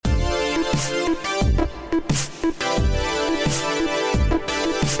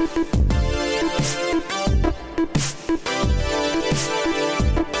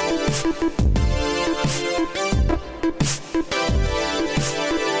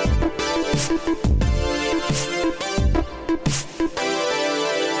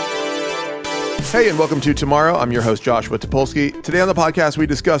Hey, and welcome to Tomorrow. I'm your host, Joshua Topolsky. Today on the podcast, we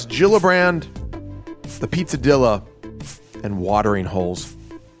discuss Gillibrand, the Pizzadilla, and watering holes.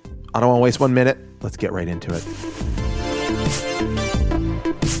 I don't want to waste 1 minute. Let's get right into it.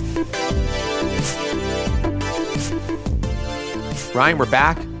 Ryan, we're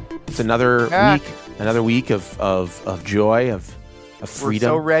back. It's another week of joy, of freedom.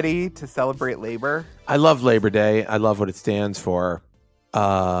 We're so ready to celebrate Labor. I love Labor Day. I love what it stands for.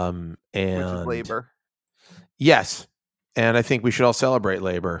 And which is labor. Yes. And I think we should all celebrate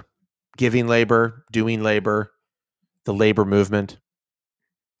labor, giving labor, doing labor, the labor movement.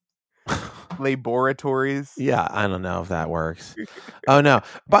 Laboratories. Yeah. I don't know if that works. Oh no.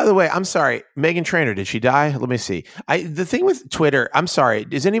 By the way, I'm sorry. Meghan Trainor, did she die? Let me see. The thing with Twitter, I'm sorry.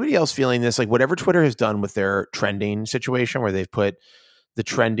 Is anybody else feeling this? Like whatever Twitter has done with their trending situation where they've put the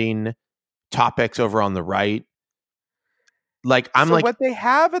trending topics over on the right. Like I'm what they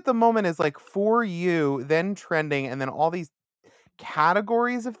have at the moment is like For You, then trending, and then all these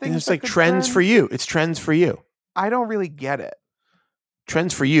categories of things. It's like trends for you. It's trends for you. I don't really get it.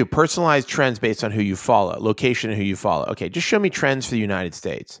 Trends for you. Personalized trends based on who you follow, location and who you follow. Okay, just show me trends for the United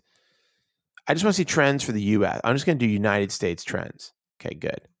States. I just want to see trends for the U.S. I'm just going to do United States trends. Okay,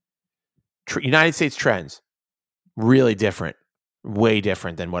 good. United States trends. Really different. Way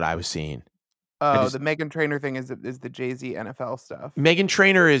different than what I was seeing. Oh, the Meghan Trainor thing is the Jay-Z NFL stuff. Meghan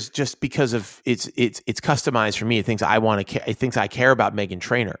Trainor is just because of it's customized for me. It thinks it thinks I care about Meghan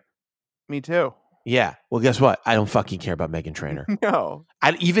Trainor. Me too. Yeah. Well, guess what? I don't fucking care about Meghan Trainor. No.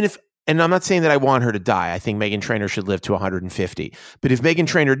 And I'm not saying that I want her to die. I think Meghan Trainor should live to 150. But if Meghan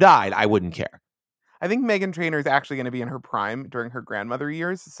Trainor died, I wouldn't care. I think Meghan Trainor is actually going to be in her prime during her grandmother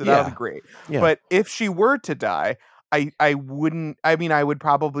years, so that would be great. Yeah. But if she were to die, I wouldn't. I mean, I would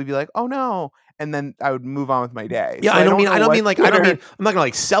probably be like, oh no. And then I would move on with my day. Yeah, so I'm not gonna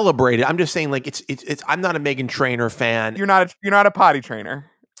like celebrate it. I'm just saying like it's I'm not a Meghan Trainor fan. You're not a potty trainer.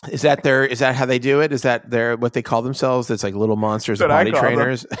 Is that how they do it? Is that what they call themselves? It's like little monsters of potty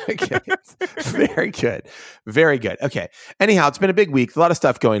trainers. Okay. Very good. Very good. Okay. Anyhow, it's been a big week. A lot of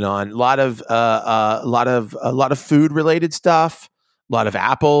stuff going on. A lot of food related stuff. A lot of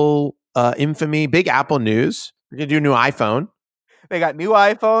Apple infamy. Big Apple news. We're gonna do a new iPhone. They got new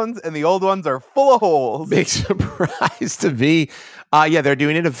iPhones, and the old ones are full of holes. Big surprise to me. Yeah, they're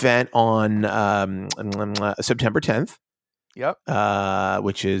doing an event on September 10th. Yep.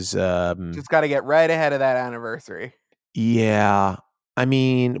 Which is... just got to get right ahead of that anniversary. Yeah. I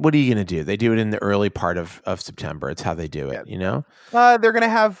mean, what are you going to do? They do it in the early part of September. It's how they do it, you know? They're going to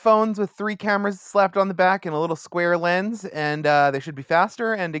have phones with 3 cameras slapped on the back and a little square lens, and they should be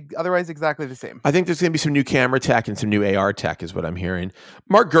faster and otherwise exactly the same. I think there's going to be some new camera tech and some new AR tech is what I'm hearing.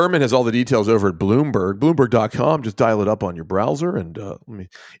 Mark Gurman has all the details over at Bloomberg. Bloomberg.com. Just dial it up on your browser. And,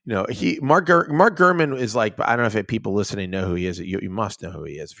 Mark Gurman is like, I don't know if people listening know who he is. You must know who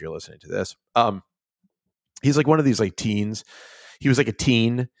he is if you're listening to this. He's like one of these like teens. He was like a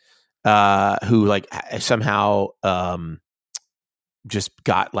teen who like somehow just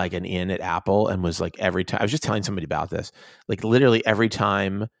got like an in at Apple and was like every time. I was just telling somebody about this. Like literally every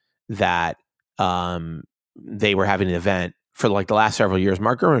time that they were having an event for like the last several years,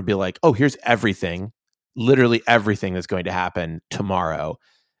 Mark Gurman would be like, "Oh, here's everything, literally everything that's going to happen tomorrow,"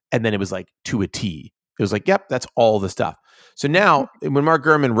 and then it was like to a T. It was like, "Yep, that's all the stuff." So now when Mark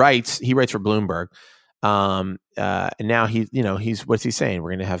Gurman writes, he writes for Bloomberg. And now he's what's he saying? We're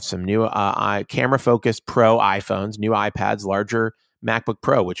going to have some new camera focused Pro iPhones, new iPads, larger MacBook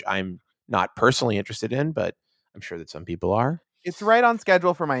Pro, which I'm not personally interested in, but I'm sure that some people are. It's right on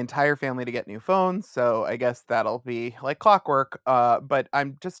schedule for my entire family to get new phones, so I guess that'll be like clockwork. But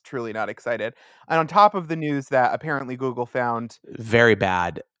I'm just truly not excited. And on top of the news that apparently Google found very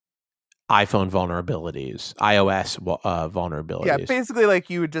bad iPhone vulnerabilities, iOS vulnerabilities. Yeah, basically like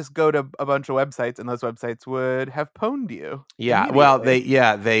you would just go to a bunch of websites and those websites would have pwned you. Yeah, well, they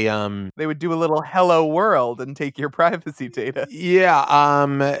would do a little hello world and take your privacy data.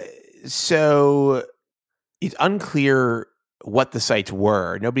 Yeah, so it's unclear what the sites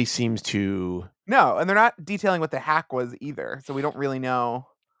were. Nobody seems to... No, and they're not detailing what the hack was either, so we don't really know.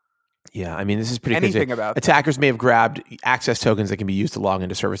 Yeah, I mean, this is pretty anything crazy. About attackers may have grabbed access tokens that can be used to log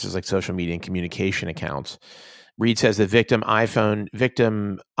into services like social media and communication accounts. Reed says that victim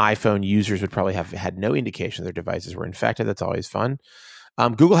iPhone users would probably have had no indication their devices were infected. That's always fun.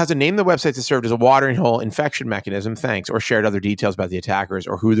 Google hasn't named the websites that served as a watering hole infection mechanism, thanks, or shared other details about the attackers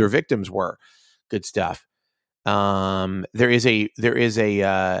or who their victims were. Good stuff.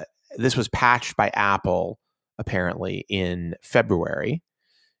 This was patched by Apple apparently in February.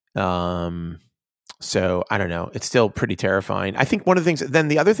 So I don't know. It's still pretty terrifying. I think one of the things, then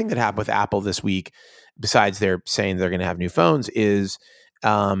the other thing that happened with Apple this week, besides they're saying they're going to have new phones, is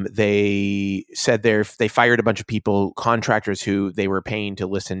they said they fired a bunch of people, contractors who they were paying to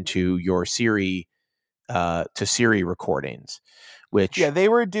listen to your Siri recordings. They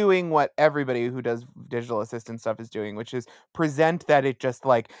were doing what everybody who does digital assistant stuff is doing, which is present that it just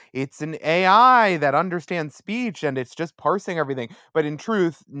like it's an AI that understands speech and it's just parsing everything. But in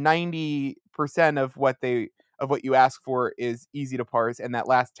truth, 90% of what you ask for is easy to parse, and that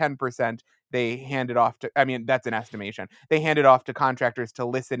last 10% they hand it off to. I mean, that's an estimation. They hand it off to contractors to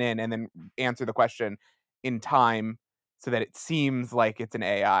listen in and then answer the question in time, so that it seems like it's an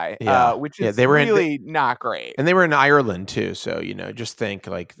AI, which is really not great. And they were in Ireland too, so just think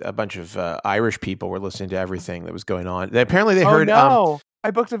like a bunch of Irish people were listening to everything that was going on. Apparently, they heard. No. I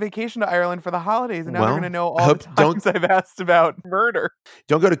booked a vacation to Ireland for the holidays, and now they're going to know all the times I've asked about murder.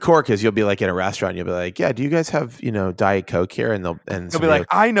 Don't go to Cork, because you'll be like in a restaurant. You'll be like, "Yeah, do you guys have Diet Coke here?" And they'll be like,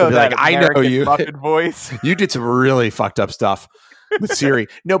 "I know that. I know you. Muffin voice. You did some really fucked up stuff with Siri."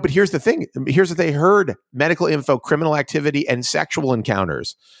 No, but here's the thing. Here's what they heard: medical info, criminal activity, and sexual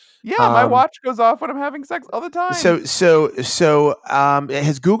encounters. Yeah, my watch goes off when I'm having sex all the time. So,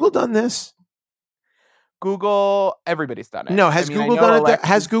 has Google done this? Google, everybody's done it. No, has Google done it?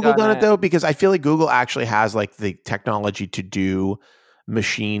 Has Google done it though? Because I feel like Google actually has like the technology to do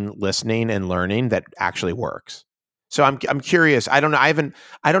machine listening and learning that actually works. So I'm curious. I don't know. I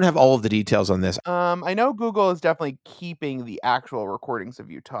don't have all of the details on this. I know Google is definitely keeping the actual recordings of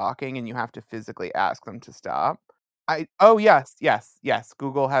you talking, and you have to physically ask them to stop. Yes.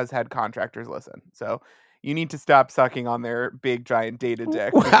 Google has had contractors listen. So you need to stop sucking on their big giant data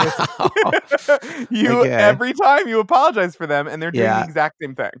dick. Wow. Every time you apologize for them, and they're doing the exact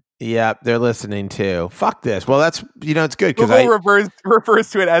same thing. Yeah, they're listening too. Fuck this. Well, that's it's good because Google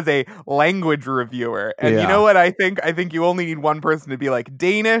refers to it as a language reviewer, and you know what I think? I think you only need one person to be like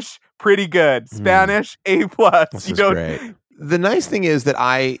Danish, pretty good, Spanish, A+. This is great. The nice thing is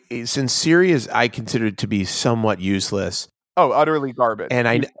that since Siri I consider it to be somewhat useless. Oh, utterly garbage.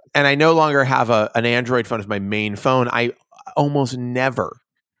 And I no longer have an Android phone as my main phone. I almost never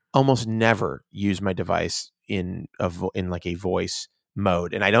use my device in like a voice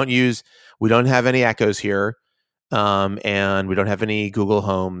mode. And we don't have any Echoes here. And we don't have any Google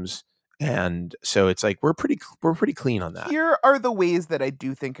Homes. And so it's like we're pretty clean on that. Here are the ways that I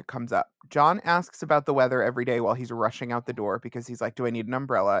do think it comes up. John asks about the weather every day while he's rushing out the door because he's like, do I need an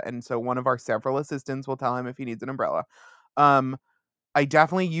umbrella? And so one of our several assistants will tell him if he needs an umbrella. I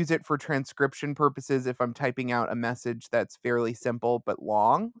definitely use it for transcription purposes if I'm typing out a message that's fairly simple but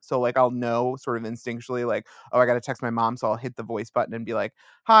long. So like I'll know sort of instinctually like, oh, I got to text my mom, so I'll hit the voice button and be like,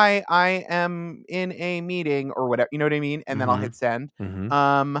 "Hi, I am in a meeting," or whatever, you know what I mean? And then I'll hit send.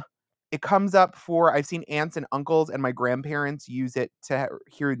 Mm-hmm. It comes up I've seen aunts and uncles and my grandparents use it to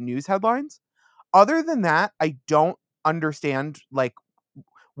hear news headlines. Other than that, I don't understand, like,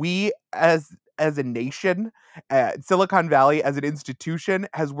 we as a nation, Silicon Valley as an institution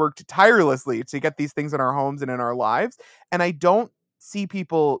has worked tirelessly to get these things in our homes and in our lives. And I don't see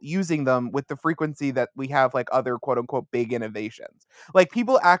people using them with the frequency that we have like other quote unquote big innovations. Like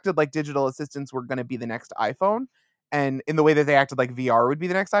people acted like digital assistants were going to be the next iPhone, and in the way that they acted like VR would be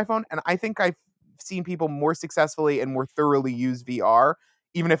the next iPhone. And I think I've seen people more successfully and more thoroughly use VR,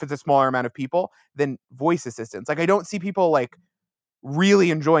 even if it's a smaller amount of people, than voice assistants. Like I don't see people like really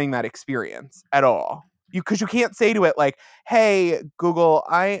enjoying that experience at all. Because you can't say to it like, "Hey, Google,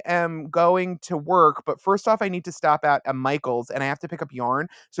 I am going to work, but first off, I need to stop at a Michael's and I have to pick up yarn.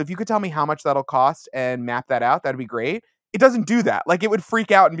 So if you could tell me how much that'll cost and map that out, that'd be great." It doesn't do that. Like it would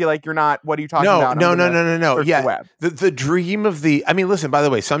freak out and be like, "You're not, what are you talking about?" No. Yeah. The dream of I mean, listen, by the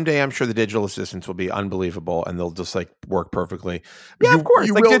way, someday I'm sure the digital assistants will be unbelievable and they'll just like work perfectly. Yeah, of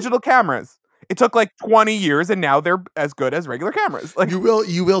course. Like digital cameras. It took like 20 years and now they're as good as regular cameras. Like you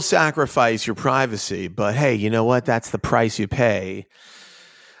will sacrifice your privacy, but hey, you know what? That's the price you pay.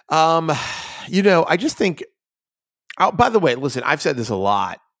 I just think, by the way, listen, I've said this a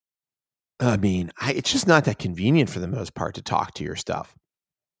lot. I mean, it's just not that convenient for the most part to talk to your stuff.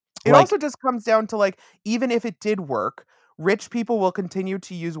 It also just comes down to like, even if it did work, rich people will continue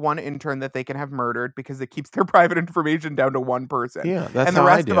to use one intern that they can have murdered because it keeps their private information down to one person. Yeah, that's and the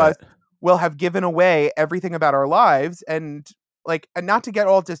rest of us will have given away everything about our lives. And not to get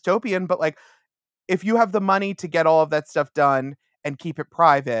all dystopian, but like if you have the money to get all of that stuff done and keep it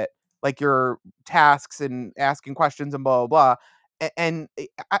private, like your tasks and asking questions and blah blah blah. And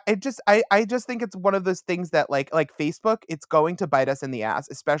I just think it's one of those things that like Facebook, it's going to bite us in the ass,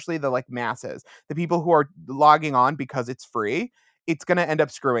 especially the like masses, the people who are logging on because it's free. It's going to end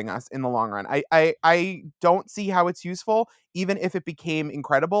up screwing us in the long run. I don't see how it's useful, even if it became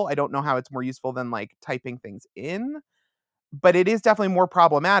incredible. I don't know how it's more useful than like typing things in, but it is definitely more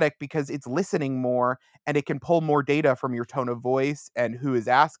problematic because it's listening more and it can pull more data from your tone of voice and who is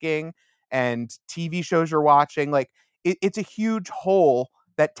asking and TV shows you're watching. Like it's a huge hole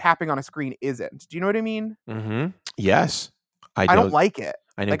that tapping on a screen isn't. Do you know what I mean? Mm-hmm. Yes. I don't like it.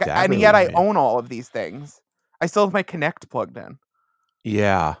 I know like, exactly. And yet I own all of these things. I still have my Kinect plugged in.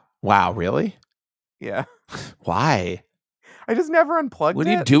 Yeah. Wow. Really? Yeah. Why? I just never unplugged it. What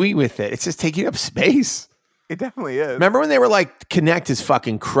are you doing with it? It's just taking up space. It definitely is. Remember when they were like, Kinect is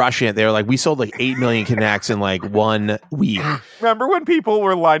fucking crushing it? They were like, we sold like 8 million Kinects in like 1 week. Remember when people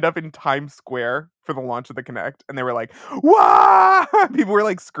were lined up in Times Square for the launch of the Kinect and they were like, "Wah!" People were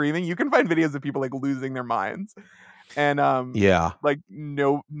like screaming. You can find videos of people like losing their minds. And yeah, like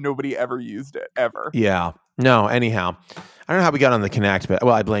nobody ever used it ever. Yeah. No, anyhow. I don't know how we got on the Kinect, but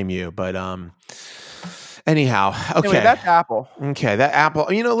well, I blame you, but anyhow, okay. Anyway, that's Apple. Okay, that Apple.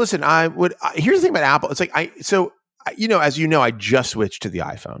 Listen, here's the thing about Apple. It's like as you know, I just switched to the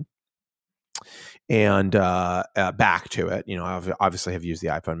iPhone, and back to it. I obviously have used the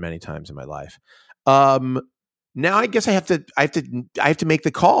iPhone many times in my life. Now I guess I have to make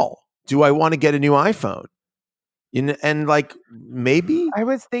the call. Do I want to get a new iPhone? And like maybe I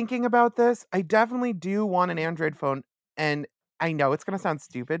was thinking about this. I definitely do want an Android phone, and I know it's going to sound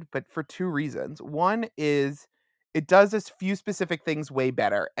stupid, but for 2 reasons. One is it does a few specific things way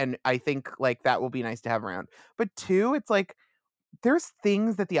better, and I think like that will be nice to have around. But 2, it's like there's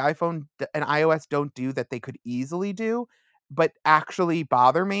things that the iPhone and iOS don't do that they could easily do, but actually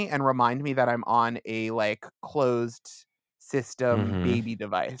bother me and remind me that I'm on a like closed system baby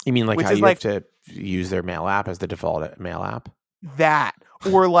device. You mean like how you have to use their mail app as the default mail app? That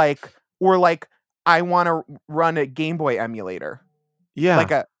or like I want to run a Game Boy emulator. Yeah,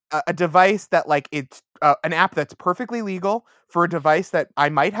 like a device that like it's an app that's perfectly legal for a device that I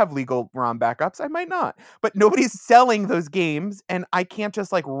might have legal ROM backups, I might not, but nobody's selling those games, and I can't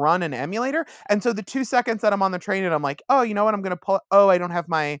just like run an emulator. And so the 2 seconds that I'm on the train and I'm like, oh, you know what, I'm gonna pull. Oh, I don't have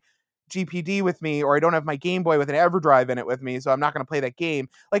my GPD with me, or I don't have my Game Boy with an EverDrive in it with me, so I'm not going to play that game.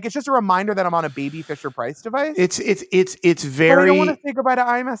 Like it's just a reminder that I'm on a baby Fisher-Price device. It's very. But I don't want to say goodbye to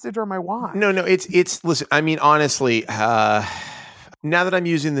iMessage or my watch. No. It's listen. I mean, honestly, now that I'm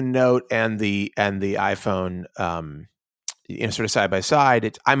using the Note and the iPhone, sort of side by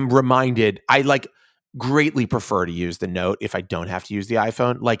side, I'm reminded. I like greatly prefer to use the Note if I don't have to use the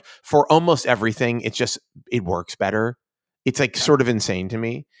iPhone. Like for almost everything, it works better. It's like sort of insane to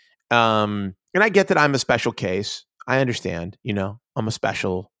me. And I get that I'm a special case. I understand, I'm a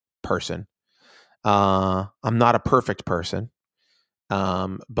special person. I'm not a perfect person.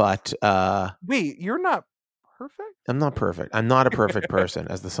 But wait, you're not perfect? I'm not perfect. I'm not a perfect person,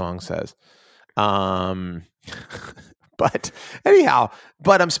 as the song says. But anyhow,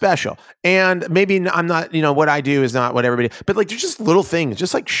 I'm special. And maybe I'm not, what I do is not what everybody, but like, there's just little things,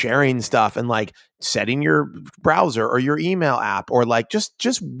 just like sharing stuff and like setting your browser or your email app, or like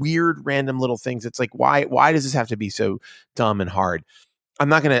just weird, random little things. It's like, why does this have to be so dumb and hard? I'm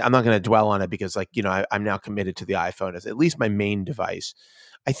not going to dwell on it because like, I'm now committed to the iPhone as at least my main device.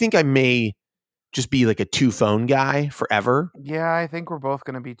 I think I may just be like a 2-phone guy forever. Yeah, I think we're both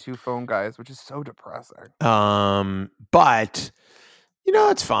going to be 2-phone guys, which is so depressing. But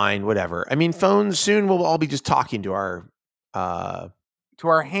it's fine. Whatever. I mean, phones soon we'll all be just talking to our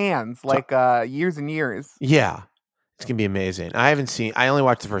hands, like years and years. Yeah, it's gonna be amazing. I only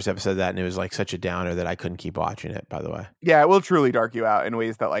watched the first episode of that, and it was like such a downer that I couldn't keep watching it. By the way, yeah, it will truly dark you out in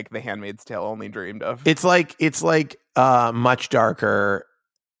ways that like The Handmaid's Tale only dreamed of. It's like much darker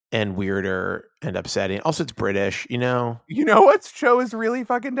and weirder and upsetting. Also, it's British, You know what show has really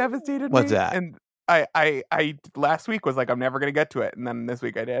fucking devastated me? What's that? And I last week was like, I'm never gonna get to it, and then this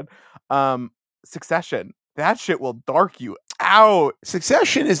week I did. Succession. That shit will dark you out.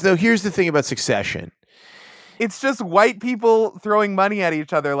 Succession is though. Here's the thing about Succession. It's just white people throwing money at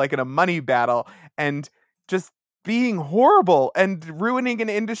each other like in a money battle, and just being horrible and ruining an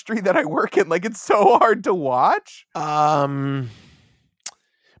industry that I work in. Like it's so hard to watch.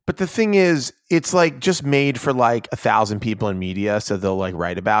 But the thing is, it's like just made for like 1,000 people in media, so they'll like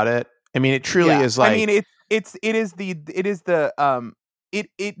write about it. I mean, it truly is like. I mean,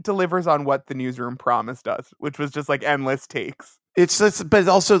 it delivers on what the newsroom promised us, which was just like endless takes. But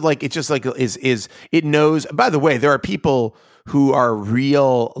also like it just like is it knows. By the way, there are people who are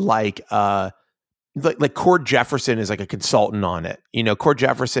real like Cord Jefferson is like a consultant on it. Cord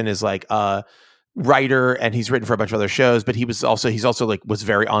Jefferson is like a writer and he's written for a bunch of other shows, but he's also like was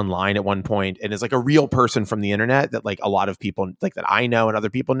very online at one point and is like a real person from the internet that like a lot of people like that I know and other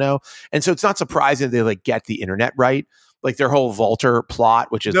people know. And so it's not surprising they like get the internet right. Like their whole Vaulter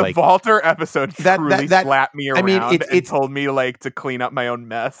plot, which is the like Vaulter episode truly slapped me around. I mean, it told me like to clean up my own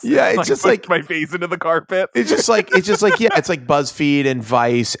mess. Yeah, it's like, just like my face into the carpet. It's just like yeah, it's like BuzzFeed and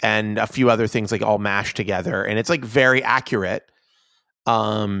Vice and a few other things like all mashed together, and it's like very accurate.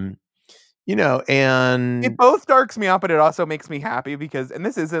 And it both darks me up, but it also makes me happy because, and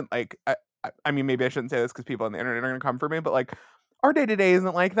this isn't like, I mean, maybe I shouldn't say this because people on the internet are going to come for me, but like. Our day-to-day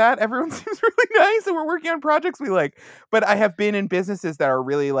isn't like that. Everyone seems really nice and we're working on projects we like. But I have been in businesses that are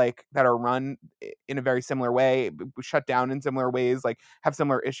really like, that are run in a very similar way, shut down in similar ways, like have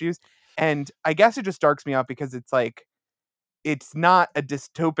similar issues. And I guess it just darks me up because it's like, it's not a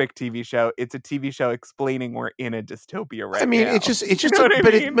dystopic TV show. It's a TV show explaining we're in a dystopia right now. I mean, it's just,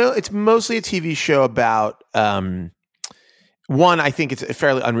 it's mostly a TV show about, one, I think it's a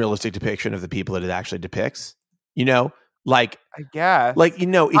fairly unrealistic depiction of the people that it actually depicts, like I guess, like I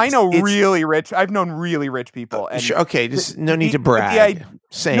know really rich. I've known really rich people. And okay, just no need to brag.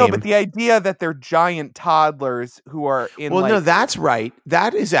 Same. No, but the idea that they're giant toddlers who are in. Well, no, that's right.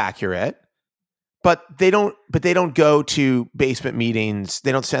 That is accurate. But they don't go to basement meetings.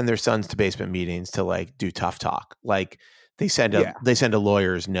 They don't send their sons to basement meetings to like do tough talk. Like they send a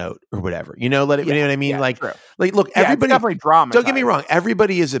lawyer's note or whatever. You know what I mean? Yeah, like true. Look, everybody definitely dramatized. Don't get me wrong.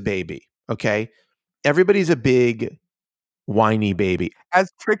 Everybody is a baby. Okay, everybody's a big whiny baby.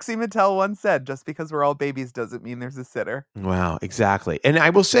 As Trixie Mattel once said, just because we're all babies doesn't mean there's a sitter. Wow, exactly. And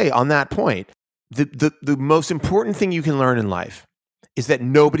I will say on that point, the most important thing you can learn in life is that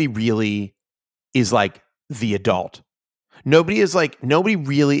nobody really is like the adult. Nobody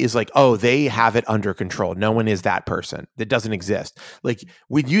really is like, oh, they have it under control. No one is that person. That doesn't exist. Like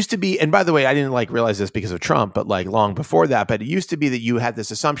we used to be, and by the way, I didn't like realize this because of Trump, but like long before that, but it used to be that you had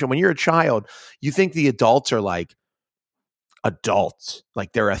this assumption when you're a child, you think the adults are like adults,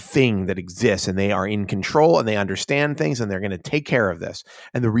 like they're a thing that exists and they are in control and they understand things and they're going to take care of this.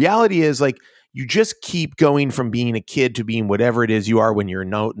 And the reality is like, you just keep going from being a kid to being whatever it is you are when you're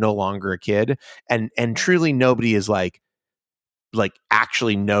no longer a kid. And truly nobody is like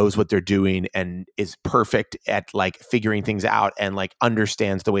actually knows what they're doing and is perfect at like figuring things out and like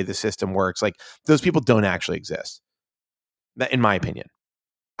understands the way the system works. Like those people don't actually exist, in my opinion.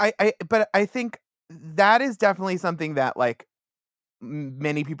 But I think that is definitely something that like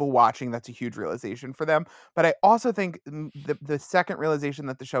many people watching, that's a huge realization for them. But I also think the second realization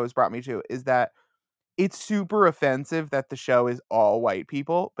that the show has brought me to is that it's super offensive that the show is all white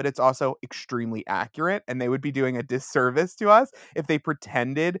people, but it's also extremely accurate. And they would be doing a disservice to us if they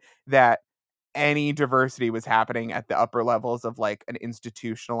pretended that any diversity was happening at the upper levels of like an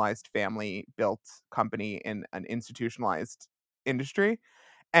institutionalized family built company in an institutionalized industry.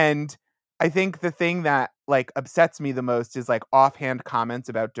 And I think the thing that like upsets me the most is like offhand comments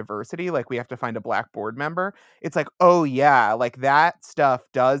about diversity. Like we have to find a Black board member. It's like, oh yeah, like that stuff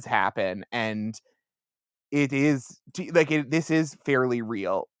does happen. And it is like, this is fairly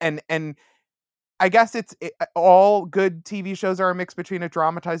real. And I guess all good TV shows are a mix between a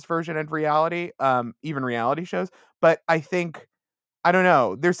dramatized version and reality, even reality shows. But I think, I don't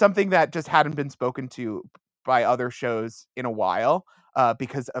know, there's something that just hadn't been spoken to by other shows in a while.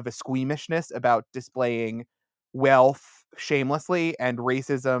 Because of a squeamishness about displaying wealth shamelessly and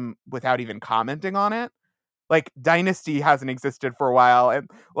racism without even commenting on it. Like Dynasty hasn't existed for a while,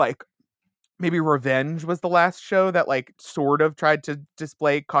 and like maybe Revenge was the last show that like sort of tried to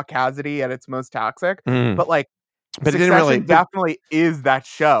display caucasity at its most toxic, but like but it didn't really definitely is that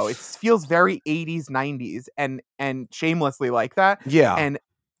show. It feels very 80s 90s and shamelessly like that. Yeah. And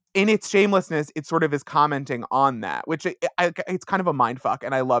in its shamelessness, it sort of is commenting on that, which it's kind of a mindfuck,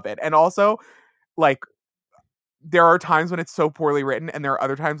 and I love it. And also, like, there are times when it's so poorly written, and there are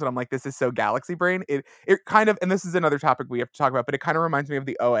other times when I'm like, this is so galaxy brain. It kind of, and this is another topic we have to talk about, but it kind of reminds me of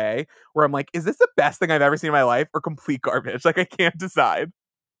the OA, where I'm like, is this the best thing I've ever seen in my life, or complete garbage? Like, I can't decide.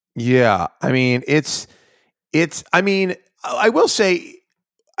 Yeah, I mean, it's. I mean, I will say,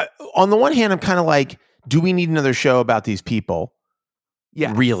 on the one hand, I'm kind of like, do we need another show about these people?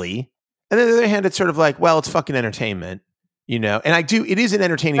 Yeah, really. And then on the other hand, it's sort of like, well, it's fucking entertainment, And it is an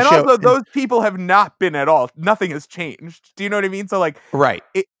entertaining and show. Also, those people have not been at all. Nothing has changed. Do you know what I mean? So like, right.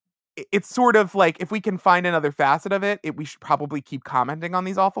 It's sort of like, if we can find another facet of it, we should probably keep commenting on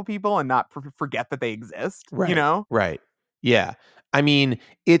these awful people and not forget that they exist. Right. Right. Yeah. I mean,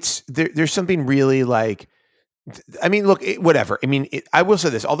 there's something really like I mean, look, whatever. I mean, I will say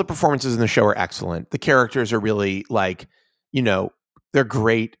this: all the performances in the show are excellent. The characters are really like, they're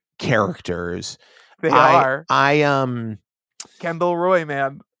great characters. They are. Kendall Roy,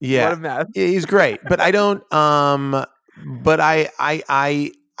 man. Yeah, what a mess. He's great, but I don't. But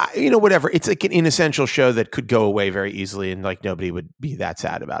whatever. It's like an inessential show that could go away very easily, and like nobody would be that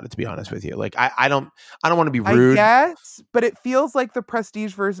sad about it. To be honest with you, like I don't want to be rude. Yes, but it feels like the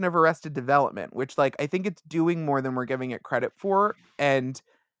prestige version of Arrested Development, which like I think it's doing more than we're giving it credit for, and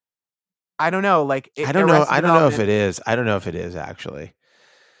I don't know. Like I don't know. I don't know if it is. I don't know if it is actually.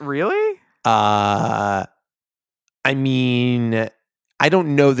 Really? I mean, I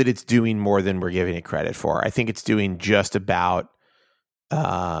don't know that it's doing more than we're giving it credit for. I think it's doing just about.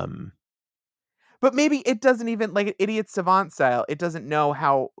 But maybe it doesn't even, like, Idiot Savant style, it doesn't know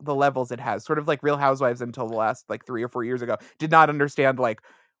how the levels it has. Sort of like Real Housewives until the last, like, 3 or 4 years ago did not understand, like,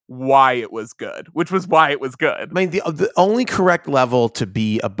 why it was good, which was why it was good. I mean, the only correct level to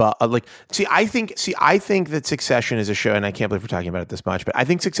be above, I think that Succession is a show, and I can't believe we're talking about it this much, but I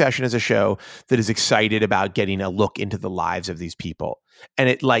think Succession is a show that is excited about getting a look into the lives of these people, and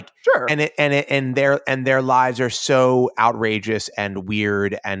it like, sure, and their lives are so outrageous and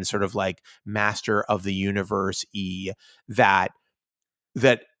weird and sort of like master of the universe that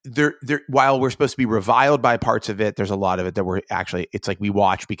there while we're supposed to be reviled by parts of it, there's a lot of it that we're actually, it's like we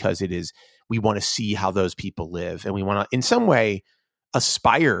watch because we want to see how those people live, and we want to in some way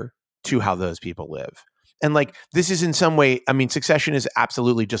aspire to how those people live. And like this is in some way, I mean, Succession is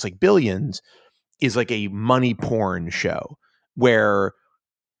absolutely, just like Billions is like a money porn show where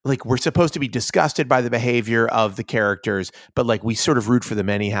like we're supposed to be disgusted by the behavior of the characters, but like we sort of root for them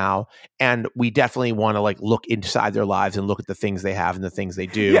anyhow, and we definitely want to like look inside their lives and look at the things they have and the things they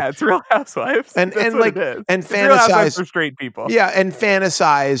do. Yeah, it's Real Housewives, and like and it's fantasize for straight people. Yeah, and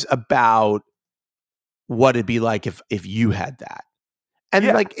fantasize about what it'd be like if you had that, and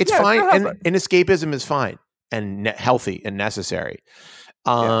like it's fine, and escapism is fine and healthy and necessary.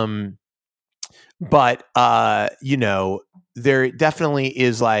 But there definitely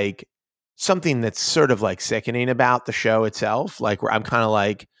is like something that's sort of like sickening about the show itself. Like where I'm kind of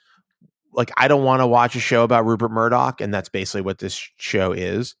like I don't want to watch a show about Rupert Murdoch, and that's basically what this show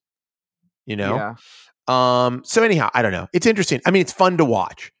is. Yeah. So anyhow, I don't know. It's interesting. I mean, it's fun to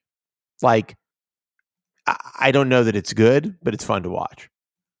watch. Like, I don't know that it's good, but it's fun to watch.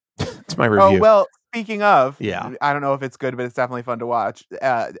 It's my review. Oh, well, speaking of, yeah, I don't know if it's good, but it's definitely fun to watch.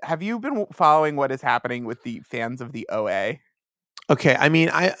 Have you been following what is happening with the fans of the OA? Okay. I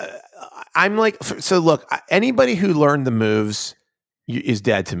mean, I'm like, so look, anybody who learned the moves is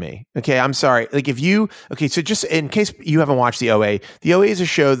dead to me. Okay. I'm sorry. Like so just in case you haven't watched the OA is a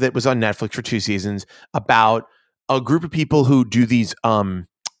show that was on Netflix for 2 seasons about a group of people who do these,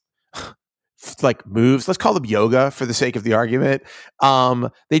 like moves, let's call them yoga for the sake of the argument.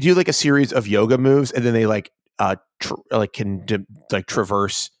 They do like a series of yoga moves, and then they like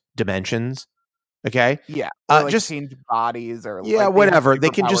traverse dimensions. Okay. Yeah. Or just change bodies or whatever. They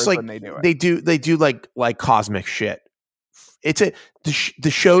can just like they do like cosmic shit.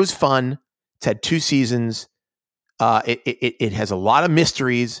 The show's fun. It's had 2 seasons. It has a lot of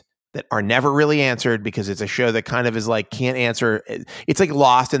mysteries that are never really answered because it's a show that kind of is like can't answer. It's like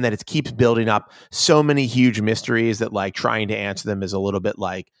Lost in that it keeps building up so many huge mysteries that like trying to answer them is a little bit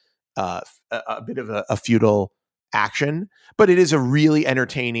like a bit of a futile action. But it is a really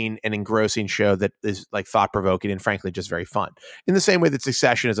entertaining and engrossing show that is like thought provoking and frankly just very fun. In the same way that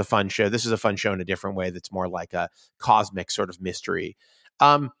Succession is a fun show, this is a fun show in a different way that's more like a cosmic sort of mystery.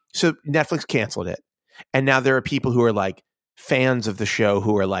 So Netflix canceled it, and now there are people who are like fans of the show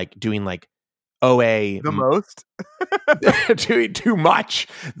who are like doing like OA the most. They're doing too much.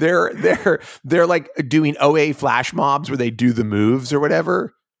 They're like doing OA flash mobs where they do the moves or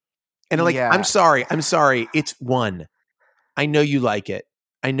whatever. And like, I'm sorry. It's one. I know you like it.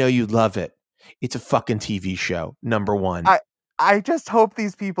 I know you love it. It's a fucking TV show. Number one. I just hope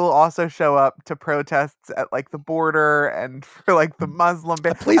these people also show up to protests at like the border and for like the Muslim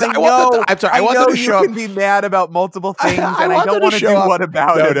ban. Please, I want them to show up. You can be mad about multiple things, and I don't want to do what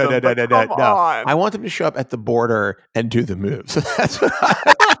about it. No. I want them to show up at the border and do the moves. That's what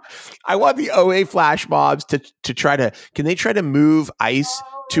I want the OA flash mobs to try to. Can they try to move ice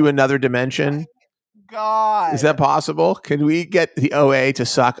to another dimension? God, is that possible? Can we get the OA to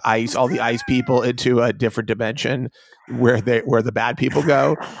suck ice, all the ice people, into a different dimension where the bad people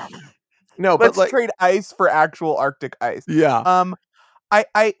go? No, let's but trade ice for actual Arctic ice. Yeah.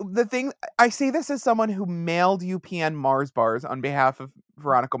 I say this as someone who mailed UPN Mars bars on behalf of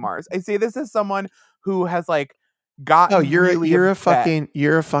Veronica Mars. I say this as someone who has like gotten. Oh, you're a fucking.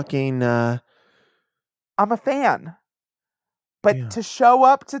 I'm a fan. But to show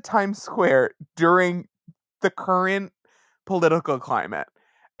up to Times Square during the current political climate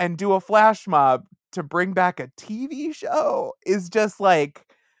and do a flash mob to bring back a TV show is just like,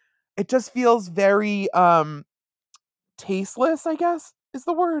 it just feels very tasteless, I guess is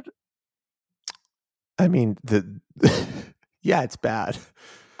the word. I mean, yeah, it's bad.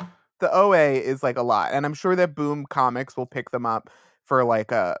 The OA is like a lot, and I'm sure that Boom Comics will pick them up for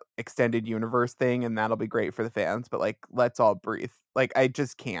like a extended universe thing, and that'll be great for the fans, but like, let's all breathe. Like, I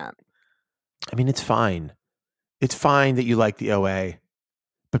just can't. I mean, it's fine. It's fine that you like the OA,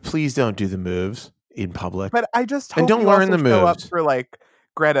 but please don't do the moves in public. But I just hope and don't you learn also the show moves up for like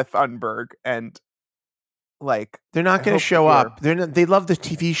Greta Thunberg and like, they're not going to show up. They love the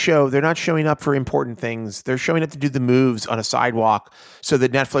TV show. They're not showing up for important things. They're showing up to do the moves on a sidewalk so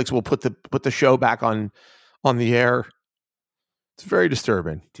that Netflix will put the show back on the air. It's very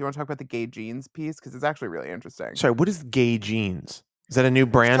disturbing. Do you want to talk about the gay jeans piece? Because it's actually really interesting. Sorry, what is gay jeans? Is that a new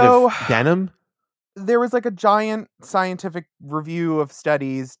brand of denim? There was like a giant scientific review of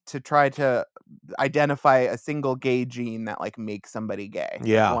studies to try to identify a single gay gene that like makes somebody gay.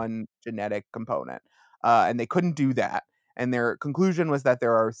 Yeah. One genetic component. And they couldn't do that. And their conclusion was that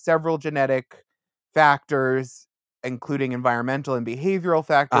there are several genetic factors, including environmental and behavioral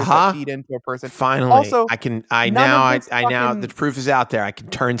factors that feed into a person. Finally, also, I now the proof is out there. I can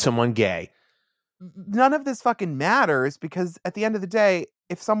turn someone gay. None of this fucking matters, because at the end of the day,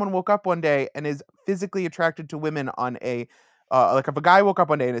 if someone woke up one day and is physically attracted to women on a like if a guy woke up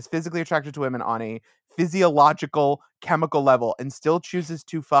one day and is physically attracted to women on a physiological chemical level and still chooses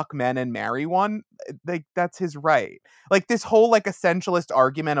to fuck men and marry one, like, that's his right. Like, this whole like essentialist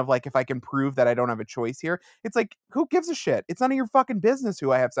argument of like, if I can prove that I don't have a choice here, it's like, who gives a shit? It's none of your fucking business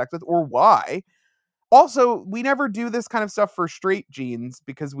who I have sex with or why. Also, we never do this kind of stuff for straight genes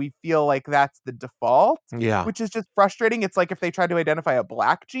because we feel like that's the default. Yeah. Which is just frustrating. It's like if they try to identify a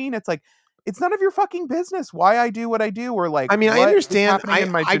black gene, it's like, it's none of your fucking business why I do what I do, or like, I mean, I understand.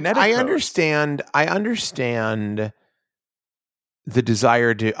 I understand the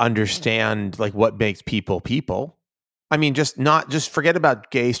desire to understand like what makes people. I mean, just forget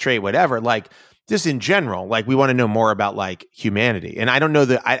about gay, straight, whatever. Like, just in general, like, we want to know more about like humanity. And I don't know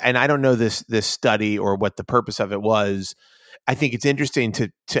I don't know this study or what the purpose of it was. I think it's interesting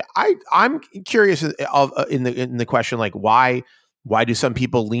I'm curious in the question, like, why do some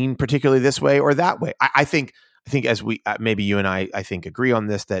people lean particularly this way or that way? I think as we maybe you and I think agree on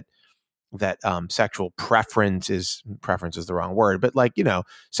this, that sexual preference is the wrong word, but like,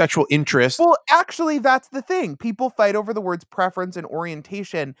 sexual interest. Well, actually, that's the thing. People fight over the words preference and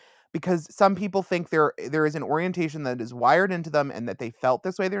orientation because some people think there is an orientation that is wired into them and that they felt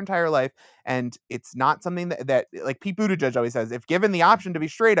this way their entire life, and it's not something that like Pete Buttigieg always says, if given the option to be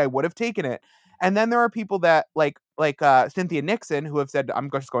straight, I would have taken it. And then there are people that like Cynthia Nixon, who have said,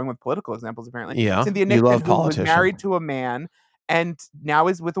 I'm just going with political examples apparently. Yeah, Cynthia Nixon, who was married to a man and now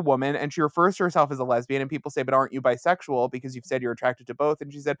is with a woman, and she refers to herself as a lesbian, and people say, but aren't you bisexual because you've said you're attracted to both?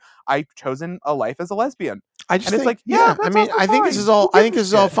 And she said, I've chosen a life as a lesbian. I just think, it's like, yeah, I mean, I think this is all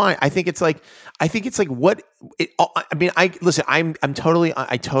fine. I think it's like what it, I mean, I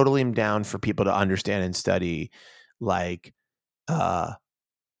totally am down for people to understand and study, like,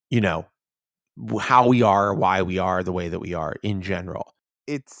 how we are, why we are the way that we are in general.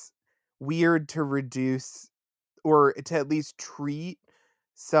 It's weird to reduce or to at least treat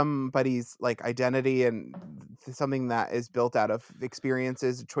somebody's like identity and something that is built out of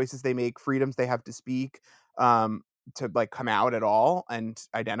experiences, choices they make, freedoms they have to speak, to like come out at all and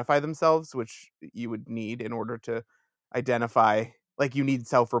identify themselves, which you would need in order to identify, like, you need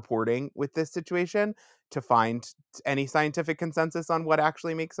self-reporting with this situation to find any scientific consensus on what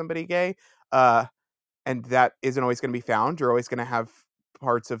actually makes somebody gay. And that isn't always going to be found. You're always going to have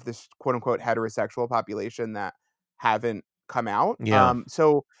parts of this quote unquote heterosexual population that haven't come out. Yeah.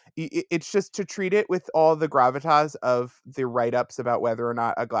 So it's just to treat it with all the gravitas of the write-ups about whether or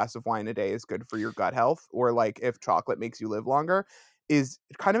not a glass of wine a day is good for your gut health, or like if chocolate makes you live longer, is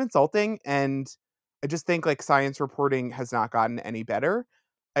kind of insulting. And I just think like science reporting has not gotten any better.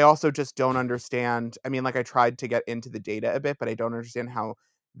 I also just don't understand. I mean, like, I tried to get into the data a bit, but I don't understand how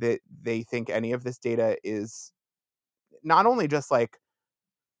they think any of this data is not only just like,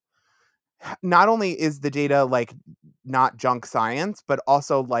 not only is the data like not junk science, but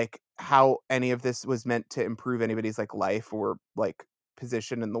also like how any of this was meant to improve anybody's like life or like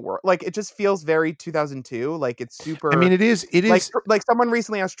position in the world. Like, it just feels very 2002. Like, it's super. I mean, it is like someone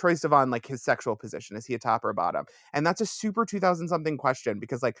recently asked Troye Sivan like his sexual position, is he a top or a bottom? And that's a super 2000 something question,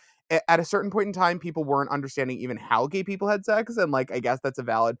 because like at a certain point in time, people weren't understanding even how gay people had sex, and like I guess that's a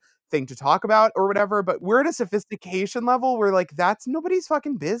valid thing to talk about or whatever. But we're at a sophistication level where like that's nobody's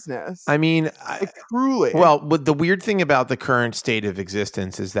fucking business. I mean, like truly. Well, but the weird thing about the current state of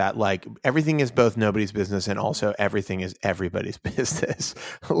existence is that like everything is both nobody's business and also everything is everybody's business.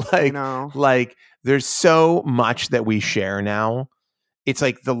 like there's so much that we share now. It's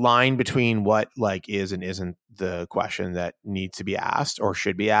like the line between what like is and isn't the question that needs to be asked or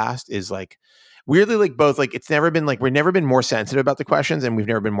should be asked is like weirdly like both. Like it's never been like we've never been more sensitive about the questions and we've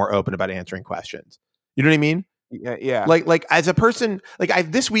never been more open about answering questions. You know what I mean? Yeah. Like as a person,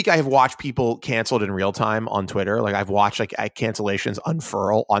 like this week I have watched people canceled in real time on Twitter. Like I've watched like cancellations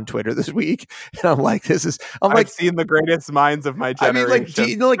unfurl on Twitter this week, and I'm like, I've seen the greatest minds of my generation. I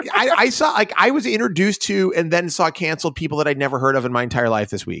mean, like, I saw like I was introduced to and then saw canceled people that I'd never heard of in my entire life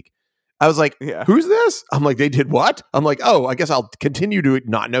this week. I was like, Who's this? I'm like, they did what? I'm like, oh, I guess I'll continue to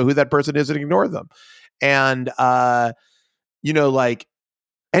not know who that person is and ignore them. And like,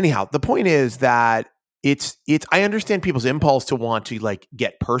 anyhow, the point is that it's I understand people's impulse to want to like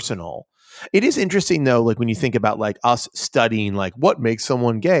get personal. It is interesting though, like when you think about like us studying like what makes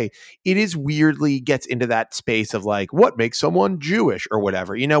someone gay, it is weirdly gets into that space of like what makes someone Jewish or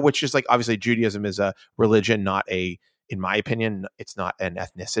whatever, which is like obviously Judaism is a religion, not in my opinion, it's not an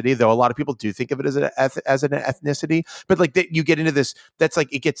ethnicity, though a lot of people do think of it as an ethnicity. But like that you get into this, that's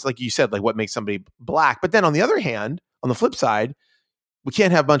like it gets like you said, like what makes somebody black. But then on the other hand, on the flip side, we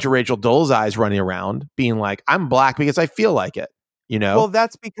can't have a bunch of Rachel Dolezals running around being like, I'm black because I feel like it, Well,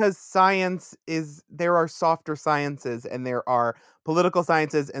 that's because there are softer sciences and there are political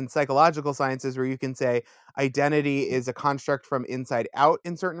sciences and psychological sciences where you can say identity is a construct from inside out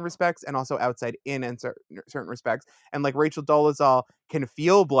in certain respects and also outside in certain respects. And like Rachel Dolezal can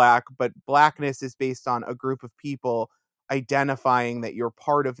feel black, but blackness is based on a group of people identifying that you're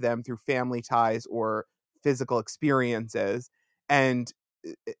part of them through family ties or physical experiences. And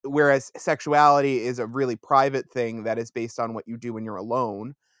whereas sexuality is a really private thing that is based on what you do when you're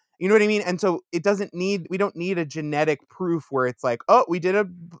alone. You know what I mean? And so we don't need a genetic proof where it's like, oh, we did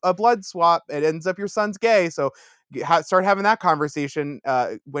a blood swap. It ends up your son's gay. So start having that conversation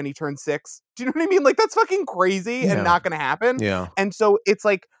when he turns 6. Do you know what I mean? Like that's fucking crazy and not going to happen. Yeah. And so it's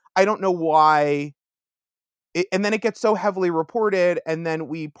like, I don't know why. And then it gets so heavily reported, and then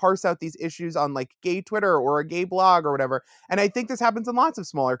we parse out these issues on like gay Twitter or a gay blog or whatever. And I think this happens in lots of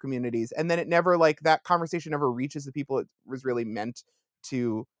smaller communities. And then it never like that conversation never reaches the people it was really meant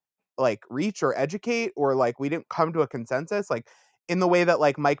to like reach or educate, or like we didn't come to a consensus. Like in the way that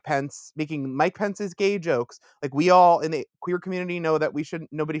like Mike Pence making Mike Pence's gay jokes, like we all in the queer community know that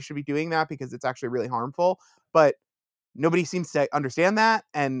nobody should be doing that because it's actually really harmful. But nobody seems to understand that,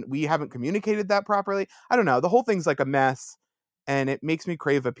 and we haven't communicated that properly. I don't know. The whole thing's like a mess, and it makes me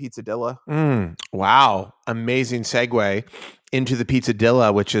crave a pizzadilla. Wow. Amazing segue into the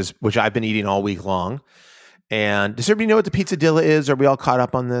pizzadilla, which I've been eating all week long. And does everybody know what the pizzadilla is? Are we all caught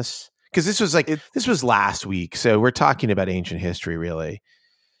up on this? Because this was last week, so we're talking about ancient history, really.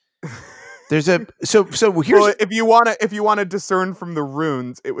 There's a so here's well, if you want to discern from the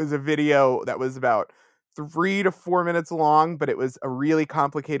runes, it was a video that was about 3 to 4 minutes long, but it was a really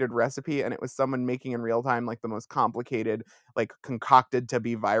complicated recipe, and it was someone making in real time like the most complicated, like concocted to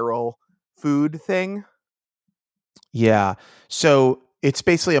be viral food thing. Yeah. So it's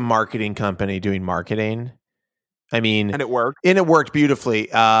basically a marketing company doing marketing. I mean, and it worked. And it worked beautifully.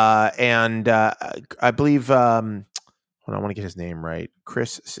 And I believe hold on, I want to get his name right.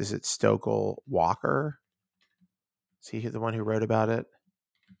 Chris, is it Stokel Walker? Is he the one who wrote about it?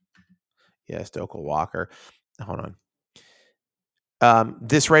 Yeah, Stokel Walker. Hold on.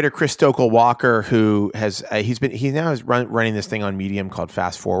 This writer, Chris Stokel Walker, who has he now is running this thing on Medium called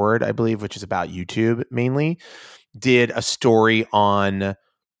Fast Forward, I believe, which is about YouTube mainly, did a story on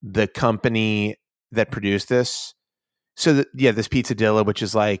the company that produced this. So this pizzadilla, which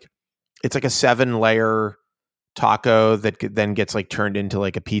is like it's like a 7-layer taco that then gets like turned into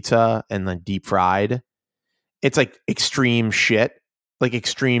like a pizza and then deep fried. It's like extreme shit. Like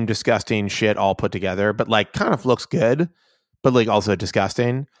extreme disgusting shit all put together, but like kind of looks good, but like also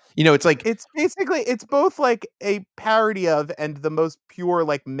disgusting. It's like it's both like a parody of and the most pure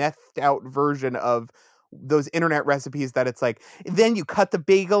like methed out version of those internet recipes that it's like then you cut the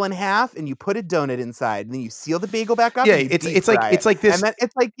bagel in half and you put a donut inside and then you seal the bagel back up. Yeah, it's like this. And then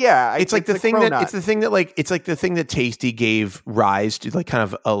it's like yeah, it's like the thing that Tasty gave rise to, like kind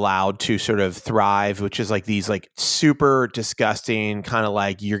of allowed to sort of thrive, which is like these like super disgusting kind of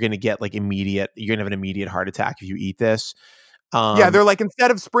like you're gonna have an immediate heart attack if you eat this. Yeah, they're like,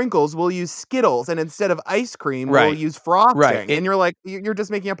 instead of sprinkles, we'll use Skittles, and instead of ice cream, we'll use frosting. Right. And you're like, you're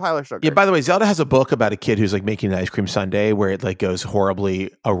just making a pile of sugar. Yeah, by the way, Zelda has a book about a kid who's like making an ice cream sundae where it like goes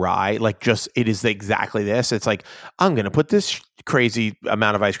horribly awry. Like just, it is exactly this. It's like, I'm going to put this crazy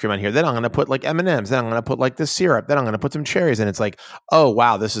amount of ice cream on here. Then I'm going to put like M&Ms. Then I'm going to put like this syrup. Then I'm going to put some cherries. And it's like, oh,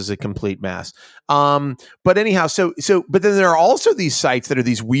 wow, this is a complete mess. But anyhow, but then there are also these sites that are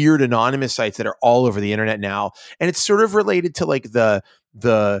these weird anonymous sites that are all over the internet now. And it's sort of related to like the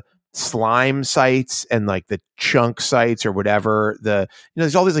slime sites and like the chunk sites or whatever.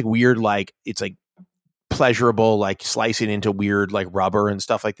 There's all these like weird, like it's like pleasurable, like slicing into weird like rubber and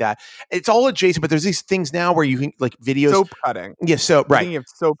stuff like that. It's all adjacent, but there's these things now where you can like videos soap cutting. Yes, so right. Of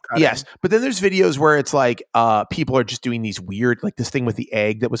soap cutting. Yes, but then there's videos where it's like people are just doing these weird, like this thing with the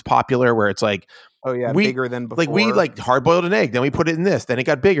egg that was popular, where it's like, oh yeah, bigger than before. Like we like hard boiled an egg, then we put it in this, then it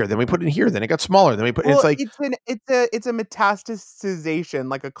got bigger, then we put it in here, then it got smaller, then we put. It's like it's a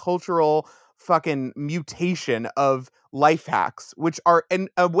metastasization, like a cultural fucking mutation of life hacks, which are in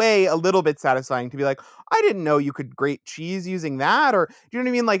a way a little bit satisfying to be like, I didn't know you could grate cheese using that, or do you know what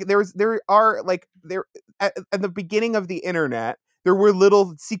I mean? Like there are at the beginning of the internet, there were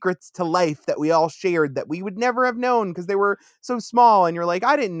little secrets to life that we all shared that we would never have known because they were so small. And you're like,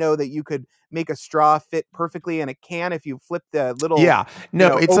 I didn't know that you could make a straw fit perfectly in a can if you flip the little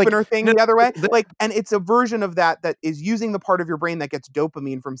it's opener like, thing the other way. And it's a version of that is using the part of your brain that gets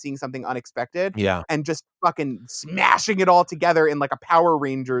dopamine from seeing something unexpected. Yeah. And just fucking smashing it all together in like a Power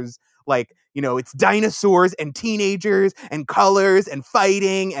Rangers, like, it's dinosaurs and teenagers and colors and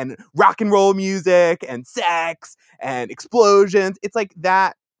fighting and rock and roll music and sex and explosions. It's like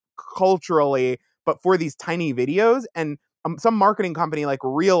that culturally, but for these tiny videos. And some marketing company like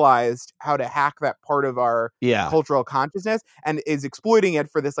realized how to hack that part of our cultural consciousness and is exploiting it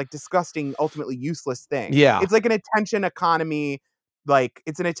for this like disgusting, ultimately useless thing. Yeah. It's like an attention economy. Like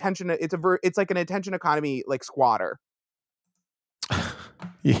it's like an attention economy, like squatter.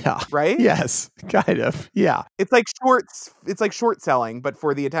 Yeah. Right? Yes. Kind of. Yeah. It's like short selling, but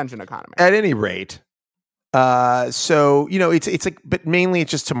for the attention economy. At any rate. So, it's like, but mainly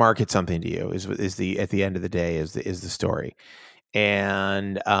it's just to market something to you is the, at the end of the day is the story.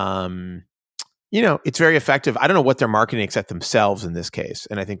 And, it's very effective. I don't know what they're marketing except themselves in this case.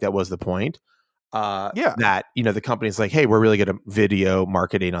 And I think that was the point. That, the company's like, hey, we're really good at video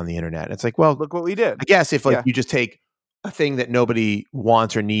marketing on the internet. And it's like, well, look what we did. I guess if you just take a thing that nobody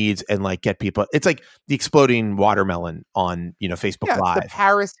wants or needs and like get people, it's like the exploding watermelon on, Facebook Live. It's the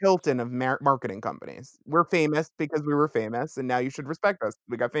Paris Hilton of marketing companies. We're famous because we were famous, and now you should respect us.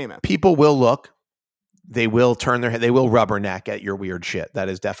 We got famous. People will look. They will turn their head. They will rubberneck at your weird shit. That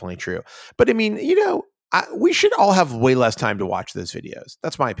is definitely true. But I mean, we should all have way less time to watch those videos.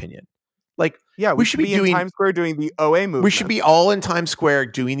 That's my opinion. Like, we should be doing in Times Square doing the OA movement. We should be all in Times Square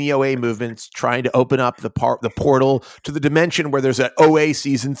doing the OA movements, trying to open up the portal to the dimension where there's an OA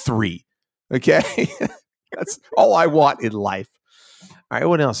season 3. Okay, that's all I want in life. All right,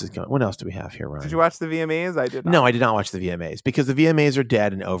 what else is going? What else do we have here, Ryan? Did you watch the VMAs? I did not. No, I did not watch the VMAs because the VMAs are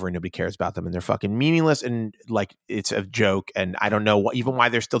dead and over, and nobody cares about them, and they're fucking meaningless, and like it's a joke, and I don't know even why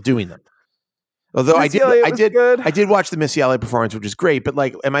they're still doing them. Although I did watch the Missy Elliott performance, which is great. But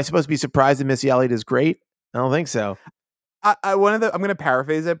like, am I supposed to be surprised that Missy Elliott is great? I don't think so. I'm going to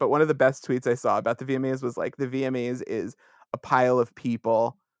paraphrase it, but one of the best tweets I saw about the VMAs was like, the VMAs is a pile of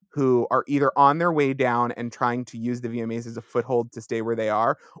people who are either on their way down and trying to use the VMAs as a foothold to stay where they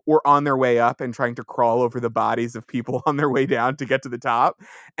are, or on their way up and trying to crawl over the bodies of people on their way down to get to the top.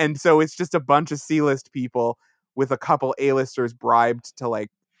 And so it's just a bunch of C-list people with a couple A-listers bribed to like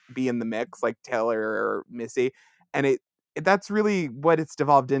be in the mix, like Taylor or Missy. And that's really what it's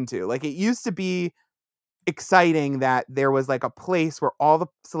devolved into. Like, it used to be exciting that there was like a place where all the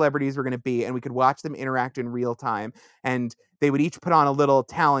celebrities were going to be and we could watch them interact in real time, and they would each put on a little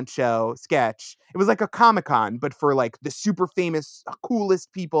talent show sketch. It was like a Comic-Con, but for like the super famous,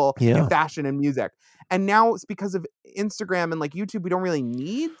 coolest people in fashion and music. And now it's because of Instagram and like YouTube, we don't really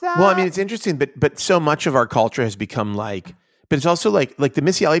need that. Well, I mean, it's interesting, but so much of our culture has become like, but it's also like the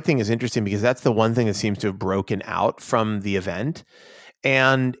Missy Elliott thing is interesting because that's the one thing that seems to have broken out from the event.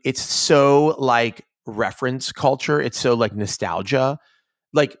 And it's so like reference culture. It's so like nostalgia.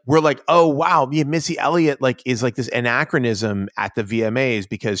 Like, we're like, oh, wow, Missy Elliott like is like this anachronism at the VMAs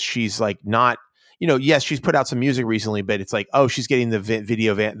because she's like not, yes, she's put out some music recently, but it's like, oh, she's getting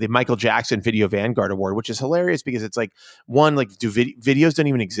the Michael Jackson Video Vanguard Award, which is hilarious because it's like, one, like videos don't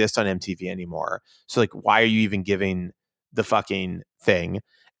even exist on MTV anymore. So like, why are you even giving the fucking thing?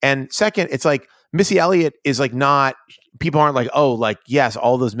 And second, it's like Missy Elliott is like not, people aren't like, oh, like, yes,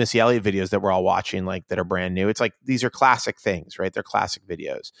 all those Missy Elliott videos that we're all watching, like that are brand new. It's like, these are classic things, right? They're classic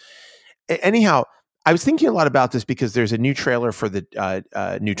videos. Anyhow, I was thinking a lot about this because there's a new trailer for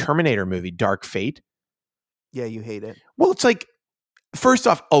the new Terminator movie, Dark Fate. Yeah, you hate it. Well, it's like, first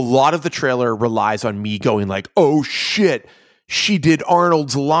off, a lot of the trailer relies on me going like, oh shit, she did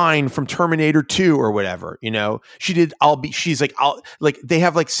Arnold's line from Terminator 2 or whatever, you know? She's like, they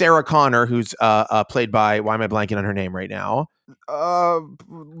have like Sarah Connor, who's played by, why am I blanking on her name right now?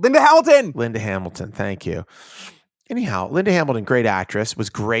 Linda Hamilton. Linda Hamilton, thank you. Anyhow, Linda Hamilton, great actress, was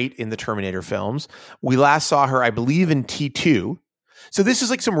great in the Terminator films. We last saw her, I believe, in T2. So this is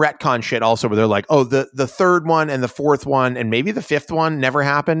like some retcon shit also where they're like, oh, the third one and the fourth one and maybe the fifth one never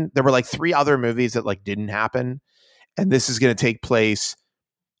happened. There were like 3 other movies that like didn't happen. And this is going to take place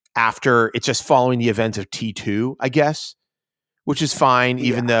after, it's just following the events of T2, I guess, which is fine,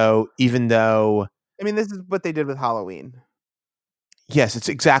 even though. I mean, this is what they did with Halloween. Yes, it's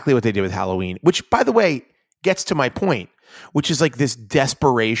exactly what they did with Halloween, which, by the way, gets to my point, which is like this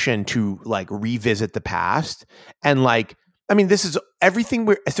desperation to like revisit the past. And like, I mean, this is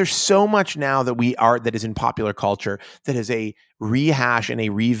everything. There's so much now that is in popular culture that is a rehash and a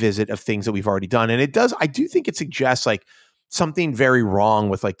revisit of things that we've already done. And I do think it suggests like something very wrong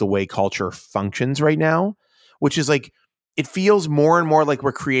with like the way culture functions right now, which is like, it feels more and more like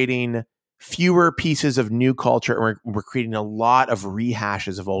we're creating fewer pieces of new culture and we're creating a lot of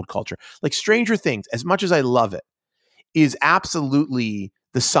rehashes of old culture. Like Stranger Things, as much as I love it, is absolutely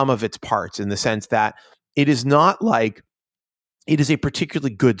the sum of its parts in the sense that it is not like, it is a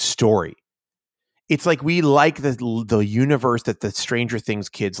particularly good story. It's like we like the universe that the Stranger Things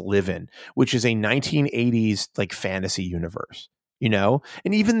kids live in, which is a 1980s like fantasy universe, you know?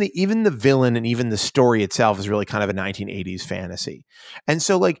 And even the villain and even the story itself is really kind of a 1980s fantasy. And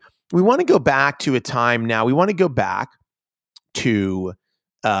so like we want to go back to a time now. We want to go back to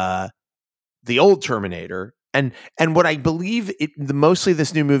the old Terminator. And what I believe mostly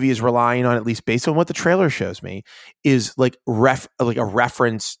this new movie is relying on, at least based on what the trailer shows me, is like a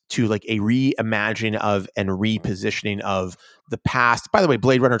reference to like a reimagining of and repositioning of the past. By the way,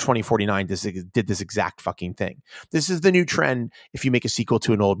 Blade Runner 2049 did this exact fucking thing. This is the new trend. If you make a sequel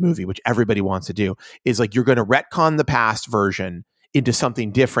to an old movie, which everybody wants to do, is like you're going to retcon the past version into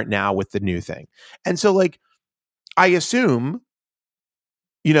something different now with the new thing. And so like, I assume,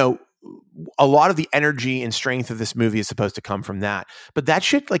 you know, a lot of the energy and strength of this movie is supposed to come from that, but that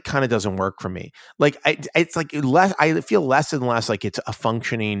shit like kind of doesn't work for me. Like it's like I feel less and less like it's a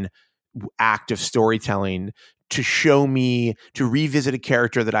functioning act of storytelling to show me, to revisit a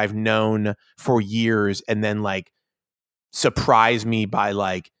character that I've known for years and then like surprise me by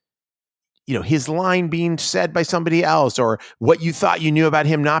like, you know, his line being said by somebody else or what you thought you knew about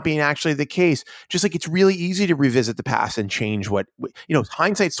him not being actually the case. Just like, it's really easy to revisit the past and change what, you know,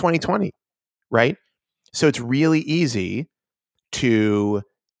 hindsight's 2020, right? So it's really easy to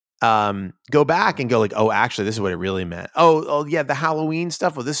go back and go like, oh, actually, this is what it really meant. Oh yeah, the Halloween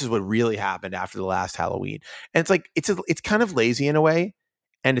stuff. Well, this is what really happened after the last Halloween. And it's like, it's kind of lazy in a way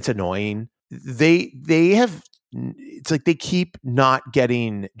and it's annoying. It's like they keep not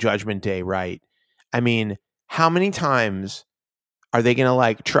getting Judgment Day right. I mean, how many times are they going to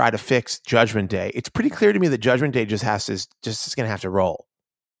like try to fix Judgment Day? It's pretty clear to me that Judgment Day just is going to have to roll,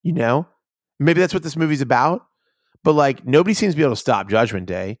 you know? Maybe that's what this movie's about, but like nobody seems to be able to stop Judgment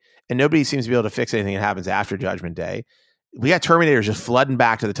Day and nobody seems to be able to fix anything that happens after Judgment Day. We got Terminators just flooding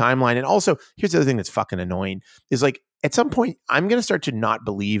back to the timeline. And also, here's the other thing that's fucking annoying is like, at some point, I'm going to start to not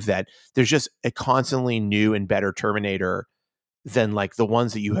believe that there's just a constantly new and better Terminator than like the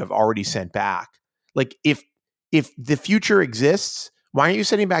ones that you have already sent back. Like if the future exists, why aren't you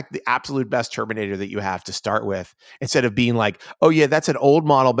sending back the absolute best Terminator that you have to start with instead of being like, oh yeah, that's an old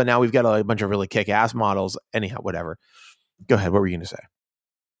model, but now we've got a bunch of really kick-ass models. Anyhow, whatever. Go ahead. What were you going to say?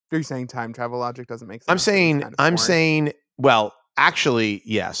 You're saying time travel logic doesn't make sense. I'm saying, well, actually,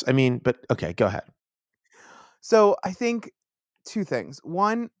 yes. I mean, but okay, go ahead. So I think 2 things.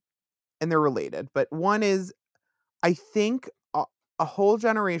 One, and they're related, but one is I think a whole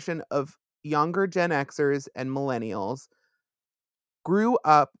generation of younger Gen Xers and millennials grew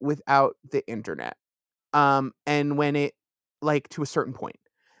up without the internet. And when it, like, to a certain point.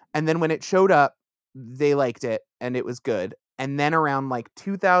 And then when it showed up, they liked it and it was good. And then around like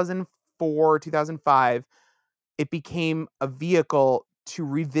 2004, 2005, it became a vehicle to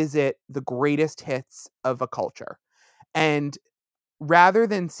revisit the greatest hits of a culture. And rather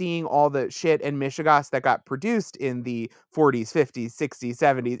than seeing all the shit and mishigas that got produced in the 40s, 50s, 60s,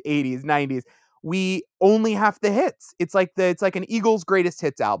 70s, 80s, 90s, we only have the hits. It's like an Eagles greatest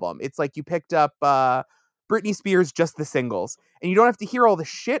hits album. It's like you picked up Britney Spears, just the singles, and you don't have to hear all the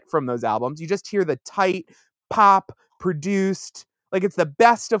shit from those albums. You just hear the tight pop produced, like it's the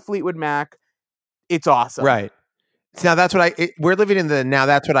best of Fleetwood Mac. It's awesome. Right. So now that's what we're living in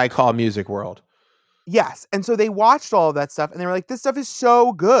that's what I call music world. Yes. And so they watched all of that stuff and they were like, this stuff is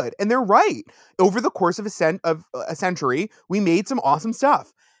so good. And they're right. Over the course of a century, we made some awesome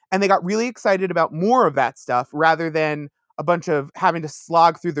stuff. And they got really excited about more of that stuff rather than a bunch of having to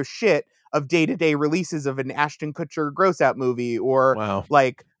slog through the shit of day-to-day releases of an Ashton Kutcher gross out movie or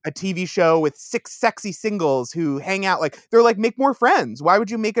like a TV show with 6 sexy singles who hang out. Like, they're like, make more Friends. Why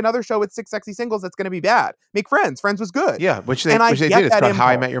would you make another show with 6 sexy singles that's going to be bad? Make Friends. Friends was good. Yeah, which they did. It's called How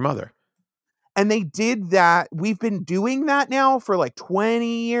I Met Your Mother. And they did that. We've been doing that now for like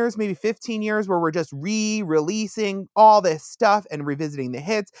 20 years, maybe 15 years, where we're just re-releasing all this stuff and revisiting the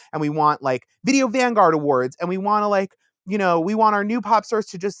hits. And we want like Video Vanguard Awards. And we want to like, you know, we want our new pop stars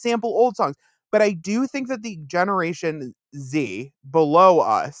to just sample old songs. But I do think that the Generation Z below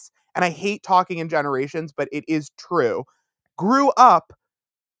us, and I hate talking in generations, but it is true, grew up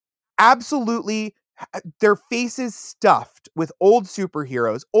absolutely their faces stuffed with old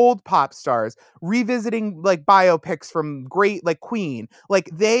superheroes, old pop stars, revisiting like biopics from great like Queen. Like,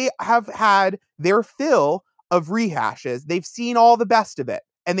 they have had their fill of rehashes. They've seen all the best of it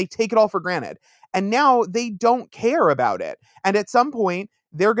and they take it all for granted. And now they don't care about it. And at some point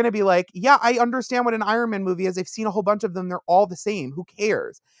they're going to be like, yeah, I understand what an Iron Man movie is. I've seen a whole bunch of them. They're all the same. Who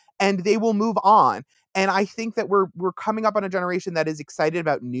cares? And they will move on. And I think that we're coming up on a generation that is excited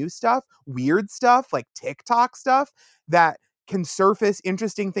about new stuff, weird stuff, like TikTok stuff that can surface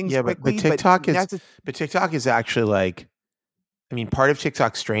interesting things quickly. But TikTok is actually like, I mean, part of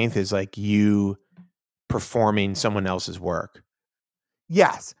TikTok's strength is like you performing someone else's work.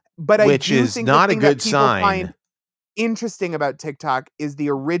 Yes, but which is not a good sign. Find interesting about TikTok is the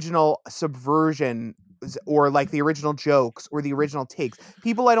original subversion, or like the original jokes or the original takes.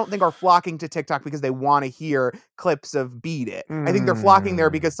 People, I don't think, are flocking to TikTok because they want to hear clips of Beat It. I think they're flocking there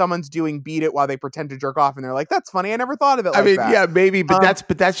because someone's doing Beat It while they pretend to jerk off and they're like, that's funny. I never thought of it like that. Yeah, maybe, but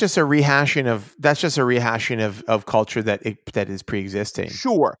that's just a rehashing of culture that is pre-existing.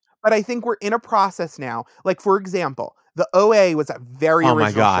 Sure. But I think we're in a process now. Like, for example, the OA was a very original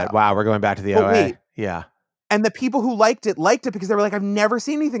my God. show. Wow, we're going back to the OA. Wait. Yeah. And the people who liked it because they were like, I've never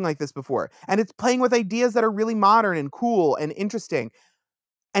seen anything like this before. And it's playing with ideas that are really modern and cool and interesting.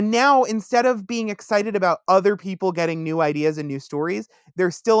 And now, instead of being excited about other people getting new ideas and new stories,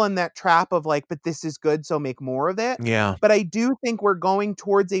 they're still in that trap of like, but this is good, so make more of it. Yeah. But I do think we're going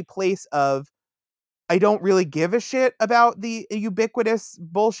towards a place of, I don't really give a shit about the ubiquitous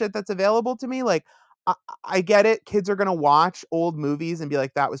bullshit that's available to me. Like, I get it. Kids are going to watch old movies and be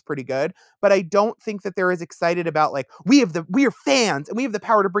like, that was pretty good. But I don't think that they're as excited about like, we are fans and we have the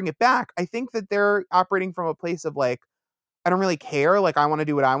power to bring it back. I think that they're operating from a place of like, I don't really care. Like, I want to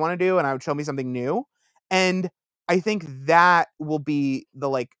do what I want to do and I would show me something new. And I think that will be the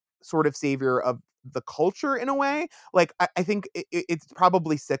like sort of savior of the culture in a way. Like, I think it's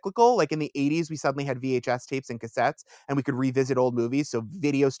probably cyclical. Like in the 80s, we suddenly had VHS tapes and cassettes and we could revisit old movies. So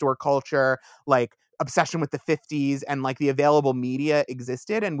video store culture, like obsession with the 50s and like the available media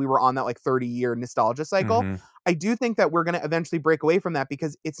existed. And we were on that like 30-year nostalgia cycle. Mm-hmm. I do think that we're going to eventually break away from that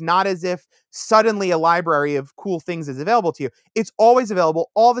because it's not as if suddenly a library of cool things is available to you. It's always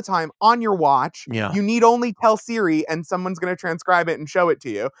available all the time on your watch. Yeah. You need only tell Siri and someone's going to transcribe it and show it to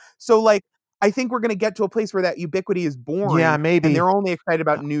you. So like, I think we're going to get to a place where that ubiquity is born. Yeah, maybe. And they're only excited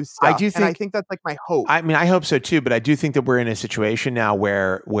about new stuff. And I think that's like my hope. I mean, I hope so too, but I do think that we're in a situation now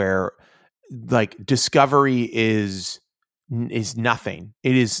where like discovery is nothing.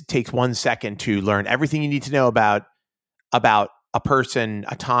 It takes 1 second to learn everything you need to know about a person,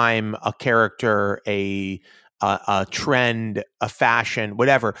 a time, a character, a trend, a fashion,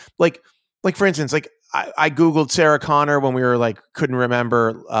 whatever. Like for instance, like I Googled Sarah Connor when we were like, couldn't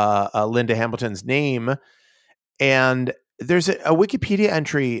remember Linda Hamilton's name. And there's a Wikipedia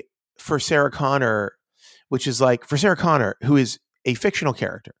entry for Sarah Connor, which is like for Sarah Connor, who is a fictional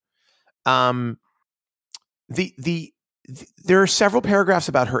character. There are several paragraphs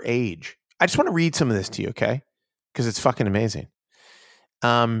about her age. I just want to read some of this to you, okay? Because it's fucking amazing.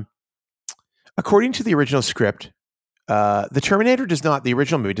 According to the original script, the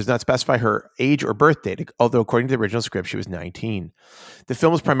original movie does not specify her age or birth date, although according to the original script, she was 19. The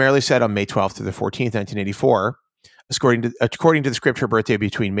film was primarily set on May 12th to the 14th, 1984. According to the script, her birthday would be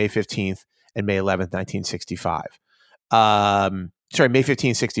between May 15th and May 11th, 1965. May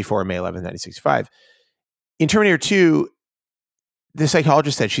 15th, 64, and May 11th, 1965. In Terminator 2, the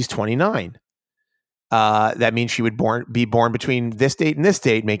psychologist said she's 29. that means she would be born between this date and this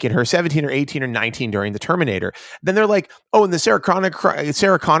date, making her 17 or 18 or 19 during the Terminator. Then they're like, oh, in the Sarah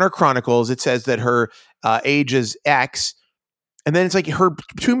Connor Chronicles, it says that her age is X. And then it's like her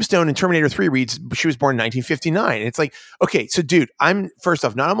tombstone in Terminator 3 reads she was born in 1959. And it's like, okay, so dude, first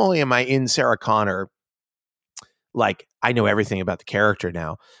off, not only am I in Sarah Connor, like I know everything about the character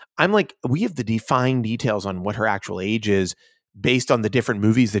now. I'm like, we have the defined details on what her actual age is based on the different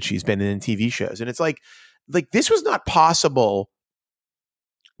movies that she's been in and TV shows. And it's like this was not possible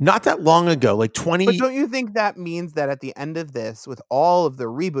not that long ago, like 20. But don't you think that means that at the end of this, with all of the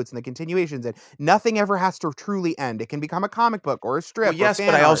reboots and the continuations, and nothing ever has to truly end? It can become a comic book or a strip. Well, yes,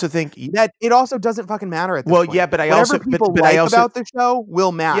 but I also think that it also doesn't fucking matter at this point. Yeah, but I Whatever also people but like I also, about the show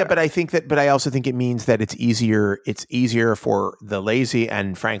will matter. Yeah, but I also think it means that it's easier. It's easier for the lazy,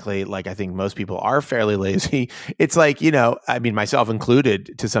 and frankly, like I think most people are fairly lazy. It's like, I mean, myself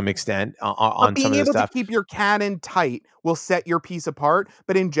included to some extent on some of the stuff. Being able to keep your canon tight will set your piece apart,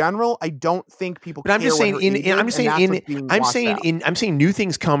 but in general, I don't think people. But I'm just saying, I'm saying new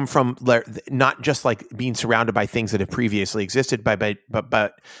things come from not just like being surrounded by things that have previously existed, but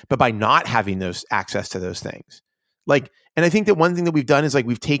by not having those access to those things. Like, and I think that one thing that we've done is like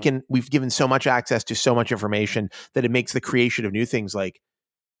we've given so much access to so much information that it makes the creation of new things like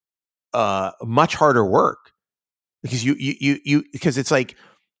much harder work, because because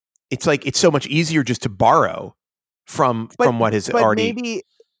it's so much easier just to borrow from what is already. Maybe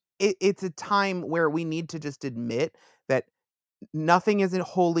it's a time where we need to just admit that nothing isn't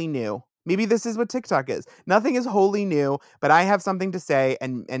wholly new. Maybe this is what TikTok is. Nothing is wholly new, but I have something to say,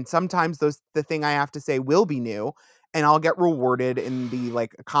 and sometimes the thing I have to say will be new, and I'll get rewarded in the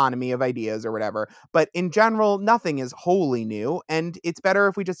like economy of ideas or whatever. But in general, nothing is wholly new, and it's better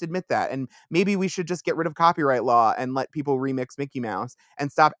if we just admit that. And maybe we should just get rid of copyright law and let people remix Mickey Mouse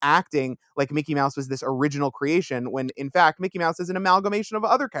and stop acting like Mickey Mouse was this original creation when in fact Mickey Mouse is an amalgamation of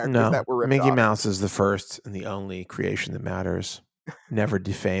other characters that were ripped Mickey off. Mouse is the first and the only creation that matters. Never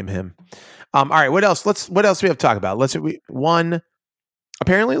defame him. All right, what else? What else do we have to talk about?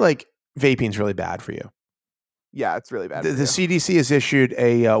 Apparently like vaping's really bad for you. Yeah, it's really bad. The CDC has issued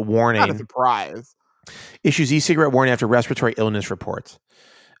a warning. Not a surprise. Issues e-cigarette warning after respiratory illness reports.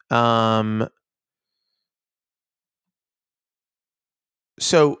 So,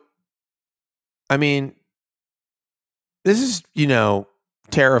 I mean, this is,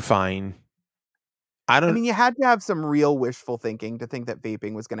 terrifying. I mean, you had to have some real wishful thinking to think that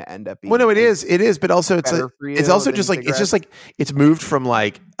vaping was going to end up being. Well, no, it is, but also it's also just like it's moved from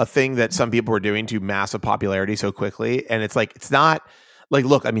like a thing that some people were doing to massive popularity so quickly, and it's like it's not like,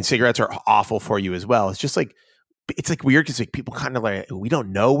 look, I mean, cigarettes are awful for you as well. It's just like it's like weird because like people kind of like we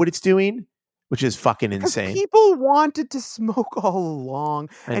don't know what it's doing, which is fucking insane. People wanted to smoke all along,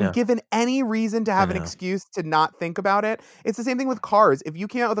 and given any reason to have an excuse to not think about it, it's the same thing with cars. If you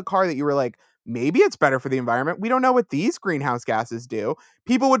came out with a car that you were like, maybe it's better for the environment, we don't know what these greenhouse gases do,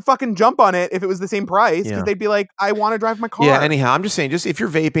 people would fucking jump on it if it was the same price because they'd be like, I want to drive my car. Yeah, anyhow, I'm just saying, just if you're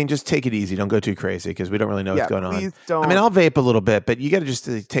vaping, just take it easy. Don't go too crazy because we don't really know what's going on. Don't. I mean, I'll vape a little bit, but you got to just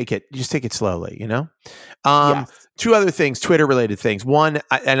take it slowly, Yes. Two other things, Twitter related things. One,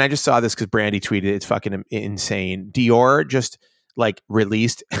 and I just saw this because Brandy tweeted, it's fucking insane. Dior just like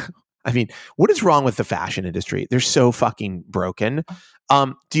released. I mean, what is wrong with the fashion industry? They're so fucking broken.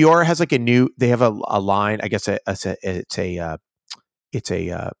 Dior has like they have a line, I guess it's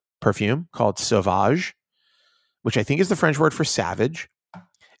a perfume called Sauvage, which I think is the French word for savage.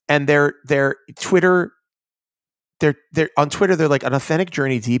 And their Twitter, they're on Twitter, they're like an authentic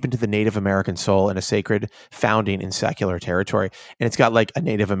journey deep into the Native American soul and a sacred founding in secular territory. And it's got like a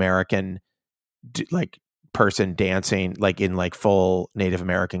Native American like person dancing like in like full Native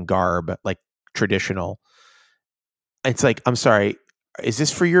American garb, like traditional. It's like, I'm sorry, is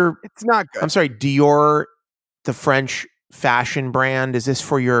this for your? It's not good. I'm sorry, Dior, the French fashion brand, is this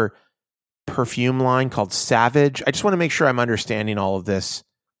for your perfume line called Savage? I just want to make sure I'm understanding all of this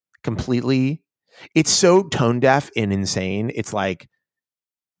completely. It's so tone deaf and insane. It's like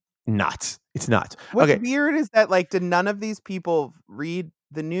nuts. It's nuts. What's weird is that like, did none of these people read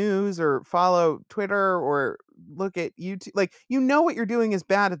the news or follow Twitter or look at YouTube? Like, what you're doing is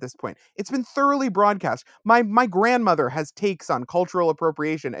bad at this point. It's been thoroughly broadcast. My grandmother has takes on cultural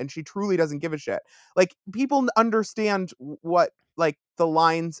appropriation and she truly doesn't give a shit. Like, people understand what like the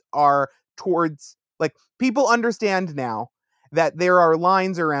lines are towards, like, people understand now that there are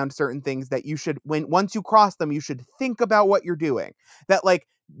lines around certain things that you should, once you cross them, you should think about what you're doing. That like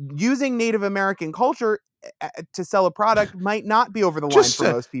using Native American culture to sell a product might not be over the line for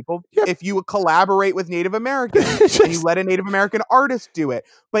most people if you collaborate with Native Americans and you let a Native American artist do it.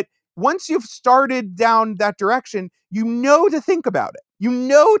 But once you've started down that direction, you know to think about it. You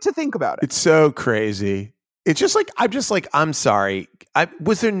know to think about it. It's so crazy. It's just like, I'm sorry.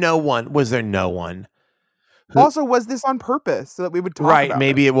 Was there no one? Also, was this on purpose so that we would talk right, about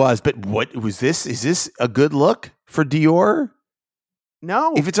maybe it was, but what was this? Is this a good look for Dior?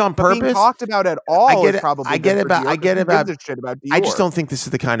 No. If it's on purpose, being talked about at all I get it, probably I get about Dior, I get about shit about Dior. I just don't think this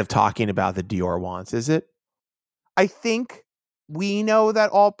is the kind of talking about that Dior wants, is it? I think we know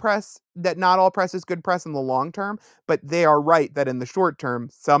that not all press is good press in the long term, but they are right that in the short term,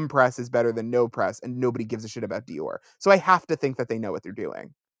 some press is better than no press, and nobody gives a shit about Dior. So I have to think that they know what they're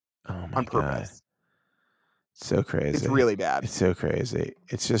doing. Oh my on purpose. God. So crazy. It's really bad. It's so crazy.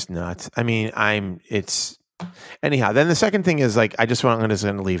 It's just nuts. I mean, anyhow, then the second thing is like, I'm just going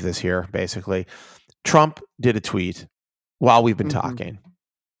to leave this here, basically. Trump did a tweet while we've been talking.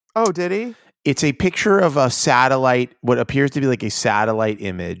 Oh, did he? It's a picture of a satellite, what appears to be like a satellite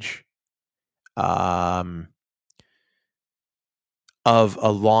image of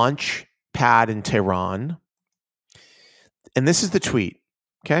a launch pad in Tehran. And this is the tweet.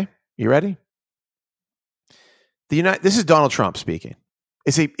 Okay. You ready? This is Donald Trump speaking.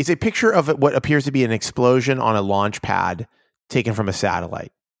 It's a picture of what appears to be an explosion on a launch pad taken from a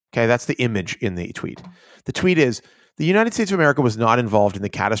satellite. Okay, that's the image in the tweet. The tweet is, the United States of America was not involved in the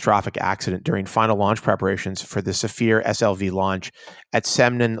catastrophic accident during final launch preparations for the Saphir SLV launch at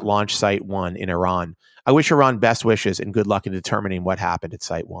Semnan Launch Site 1 in Iran. I wish Iran best wishes and good luck in determining what happened at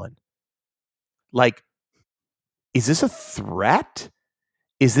Site 1. Like, is this a threat?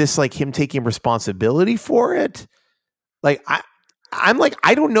 Is this like him taking responsibility for it? Like, I'm like,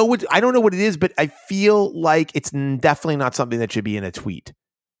 I don't know what it is, but I feel like it's definitely not something that should be in a tweet.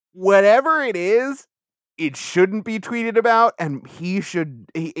 Whatever it is, it shouldn't be tweeted about, and he's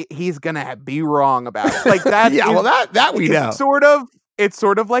gonna be wrong about it. Like that. Yeah, well, that we know. It's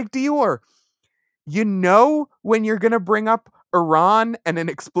sort of like Dior. You know when you're gonna bring up Iran and an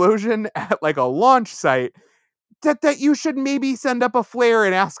explosion at like a launch site, that you should maybe send up a flare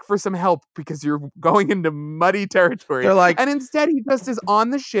and ask for some help because you're going into muddy territory. They're like, and instead he just is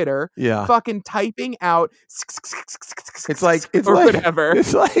on the shitter, fucking typing out. It's like whatever.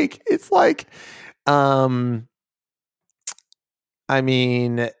 It's like, I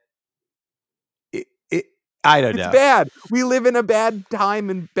mean, I don't know. It's bad. We live in a bad time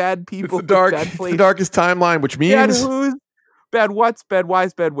and bad people. It's the darkest timeline, which means bad who's, bad what's, bad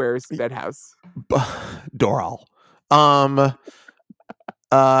why's, bad where's, bad house. Doral. And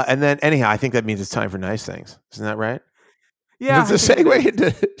then anyhow, I think that means it's time for nice things. Isn't that right? Yeah. It's a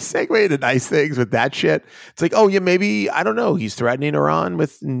segue into nice things with that shit. It's like, oh yeah, maybe, I don't know, he's threatening Iran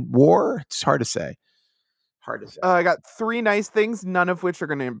with war. It's hard to say. I got 3 nice things, none of which are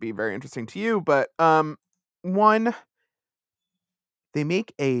going to be very interesting to you, but one, they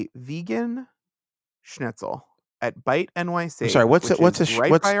make a vegan schnitzel at Bite NYC. I'm sorry, what's a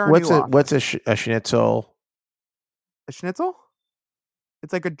schnitzel? A schnitzel?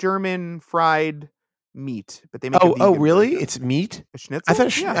 It's like a German fried meat, but they make Oh, really? Version. It's meat? A schnitzel? I thought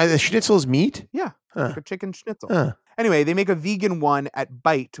a schnitzel is meat? Yeah, like a chicken schnitzel. Anyway, they make a vegan one at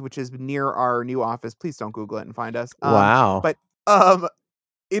Bite, which is near our new office. Please don't Google it and find us. Wow. But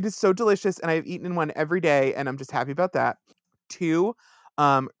it is so delicious, and I've eaten one every day, and I'm just happy about that. 2,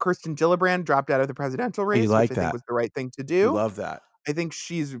 Kirsten Gillibrand dropped out of the presidential race, which I think was the right thing to do. Love that. I think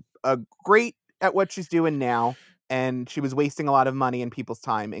she's great at what she's doing now, and she was wasting a lot of money and people's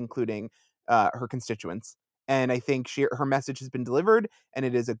time, including her constituents. And I think her message has been delivered, and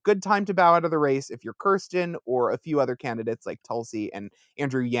it is a good time to bow out of the race if you're Kirsten or a few other candidates like Tulsi and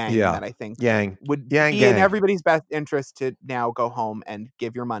Andrew Yang. That I think would be in everybody's best interest to now go home and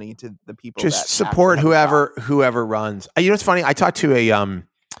give your money to the people. Just support whoever runs. You know, it's funny. I talked to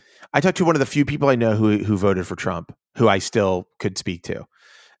one of the few people I know who voted for Trump, who I still could speak to.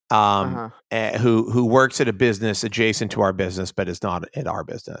 Who works at a business adjacent to our business, but is not at our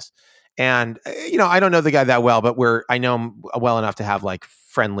business. And, you know, I don't know the guy that well, but I know him well enough to have like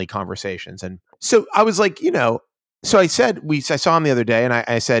friendly conversations. And so I was like, you know, so I said, I saw him the other day and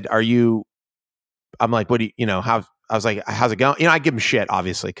I said, I'm like, what do you know, I was like, how's it going? You know, I give him shit,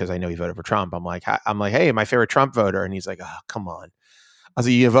 obviously, because I know he voted for Trump. I'm like, hey, my favorite Trump voter. And he's like, oh, come on. I was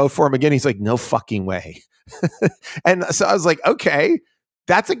like, you vote for him again? He's like, no fucking way. And so I was like, okay,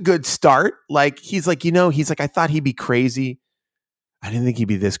 that's a good start. Like, he's like, you know, I thought he'd be crazy. I didn't think he'd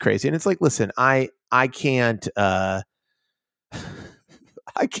be this crazy. And it's like, listen, I can't, like,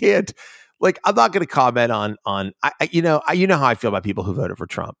 I'm not going to comment on, you know how I feel about people who voted for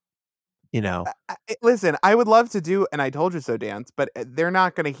Trump. Listen, I would love to do and I told you so dance, but they're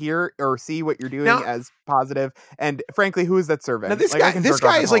not going to hear or see what you're doing now, as positive. And frankly, who is that serving? Now this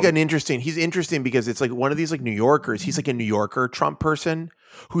guy is like he's interesting because it's like one of these like New Yorkers. He's like a New Yorker Trump person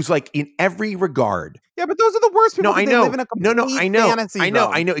who's like in every regard. Yeah, but those are the worst people. No, I know. They live in a complete fantasy zone.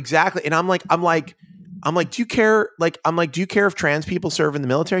 I know exactly. And I'm like, do you care? Do you care if trans people serve in the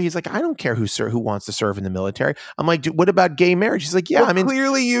military? He's like, I don't care who wants to serve in the military. I'm like, what about gay marriage? He's like, yeah, well,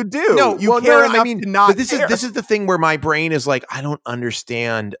 clearly you do. No, you care enough to not. But this is the thing where my brain is like, I don't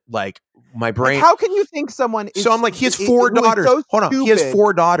understand. Like my brain. Like, how can you think someone? So I'm like, he has 4 daughters. So hold on, he has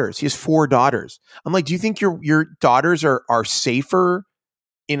 4 daughters. He has 4 daughters. I'm like, do you think your daughters are safer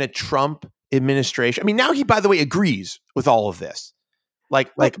in a Trump administration? I mean, now he, by the way, agrees with all of this. But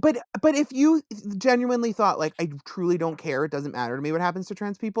if you genuinely thought like I truly don't care, it doesn't matter to me what happens to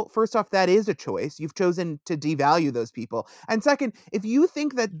trans people. First off, that is a choice. You've chosen to devalue those people. And second, if you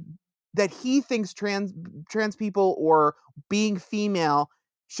think that he thinks trans people or being female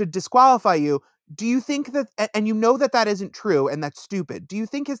should disqualify you, do you think that, and you know that isn't true and that's stupid, do you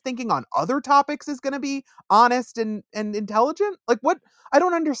think his thinking on other topics is going to be honest and intelligent? Like what? I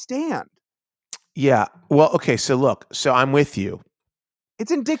don't understand. Yeah. Well, okay. So I'm with you.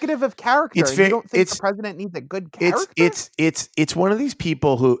 It's indicative of character. You don't think the president needs a good character? It's one of these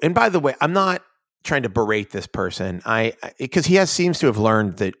people who, and by the way, I'm not trying to berate this person. Because he seems to have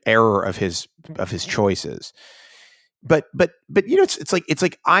learned the error of his choices. But it's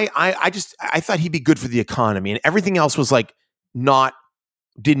like I thought he'd be good for the economy, and everything else was like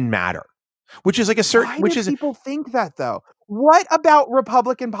didn't matter. Which is like a certain. Why do people think that though? What about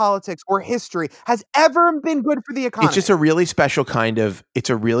Republican politics or history has ever been good for the economy? It's just a really special kind of. It's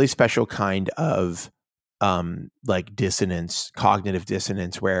a really special kind of, like dissonance, cognitive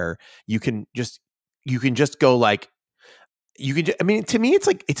dissonance, where you can just go like, I mean, to me, it's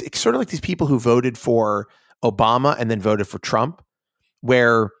like it's sort of like these people who voted for Obama and then voted for Trump,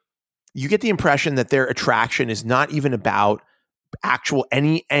 where you get the impression that their attraction is not even about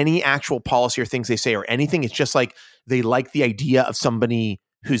any actual policy or things they say or anything. It's just like they like the idea of somebody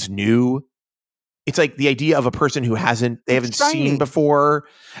who's new. It's like the idea of a person who they haven't seen before.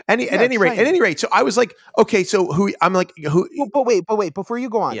 At any rate, so I was like, okay, so who? But wait, before you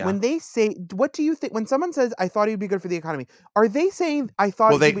go on, when they say, what do you think when someone says, "I thought he'd be good for the economy"? Are they saying, "I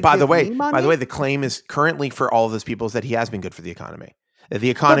thought"? Well, by the way, the claim is currently for all of those people is that he has been good for the economy. The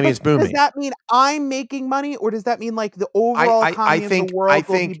economy is booming. Does that mean I'm making money, or does that mean like the overall economy of the world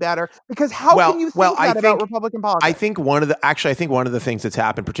will be better? Because how can you think that about Republican politics? I think one of the things that's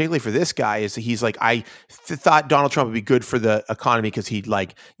happened, particularly for this guy, is that he's like, I thought Donald Trump would be good for the economy because he'd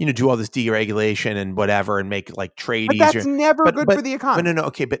like, do all this deregulation and whatever and make like trade easier. That's never good for the economy. No.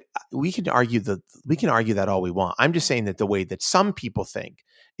 Okay, but we can argue that all we want. I'm just saying that the way that some people think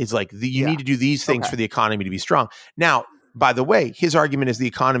is like you need to do these things for the economy to be strong. Now, by the way, his argument is the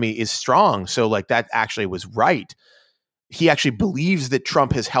economy is strong. So like that actually was right. He actually believes that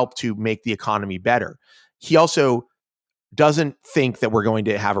Trump has helped to make the economy better. He also doesn't think that we're going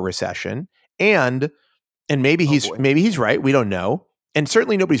to have a recession. And maybe he's right. We don't know. And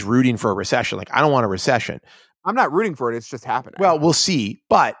certainly nobody's rooting for a recession. Like I don't want a recession. I'm not rooting for it. It's just happening. Well, we'll see.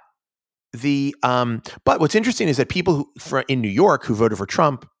 But but what's interesting is that people in New York who voted for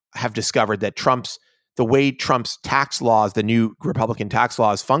Trump have discovered that the way Trump's tax laws, the new Republican tax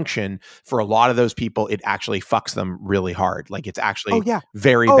laws function, for a lot of those people, it actually fucks them really hard. Like it's actually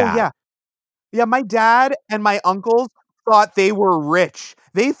very bad. Yeah, my dad and my uncles thought they were rich.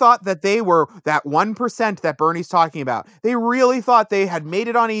 They thought that they were that 1% that Bernie's talking about. They really thought they had made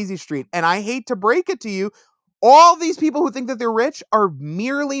it on Easy Street. And I hate to break it to you, all these people who think that they're rich are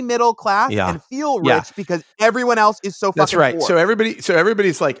merely middle class and feel rich because everyone else is so fucking That's right. poor. So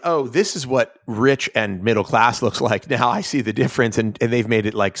everybody's like, oh, this is what rich and middle class looks like. Now I see the difference, and they've made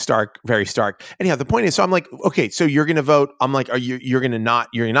it like stark, very stark. Anyhow, the point is, so I'm like, okay, so you're going to vote. I'm like, you're not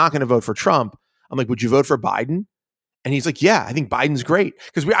going to vote for Trump. I'm like, would you vote for Biden? And he's like, yeah, I think Biden's great.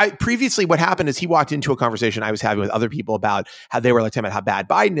 Because previously what happened is he walked into a conversation I was having with other people about how they were like talking about how bad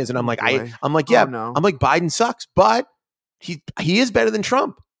Biden is. And I'm like, I'm like, Biden sucks, but he is better than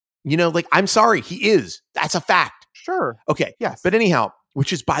Trump. Like, I'm sorry, he is. That's a fact. Sure. Okay. Yes. But anyhow,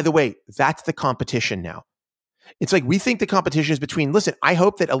 which is, by the way, that's the competition now. It's like we think the competition is between. Listen, I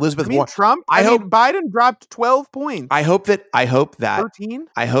hope that Elizabeth Warren, Trump. I hope Biden dropped 12 points. I hope that 13.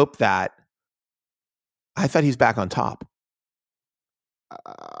 I hope that. I thought he's back on top.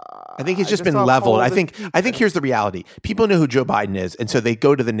 I think it's just been leveled. I think here's the reality. People know who Joe Biden is, and so they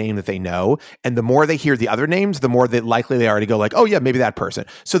go to the name that they know. And the more they hear the other names, the more that likely they are to go like, oh yeah, maybe that person.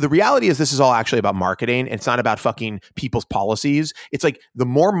 So the reality is this is all actually about marketing. It's not about fucking people's policies. It's like the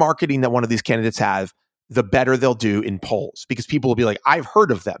more marketing that one of these candidates have, the better they'll do in polls, because people will be like, I've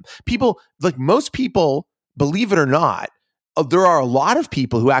heard of them. People, like most people, believe it or not, there are a lot of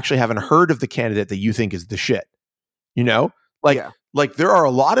people who actually haven't heard of the candidate that you think is the shit. You know? Like there are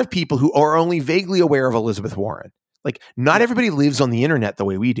a lot of people who are only vaguely aware of Elizabeth Warren. Like not everybody lives on the internet the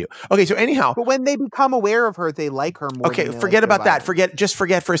way we do. Okay, so anyhow, but when they become aware of her, they like her more. Okay, forget about that.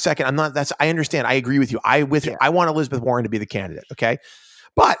 Forget for a second. I understand. I agree with you. I want Elizabeth Warren to be the candidate. Okay.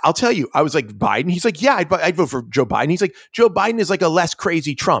 But I'll tell you, I was like, Biden. He's like, yeah, I'd vote for Joe Biden. He's like, Joe Biden is like a less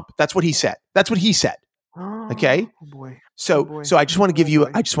crazy Trump. That's what he said. Okay. Oh boy. So I just want to give you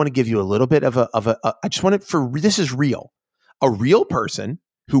a little bit of this is real. A real person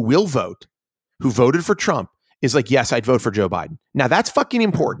who will vote, who voted for Trump, is like, yes, I'd vote for Joe Biden. Now that's fucking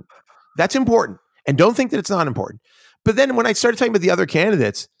important. That's important. And don't think that it's not important. But then when I started talking about the other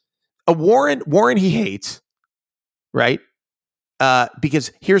candidates, Warren he hates, right?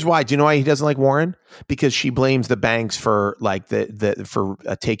 Because here's why. Do you know why he doesn't like Warren? Because she blames the banks for like for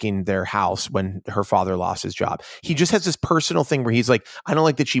taking their house when her father lost his job. He just has this personal thing where he's like, I don't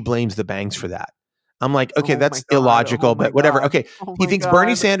like that she blames the banks for that. I'm like, okay, that's illogical, but whatever. Okay, he thinks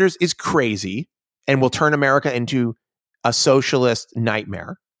Bernie Sanders is crazy and will turn America into a socialist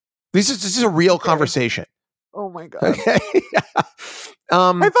nightmare. This is a real conversation. Oh my God. Okay.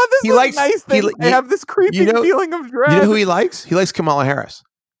 I thought this was a nice thing. I have this creepy feeling of dread. You know who he likes? He likes Kamala Harris.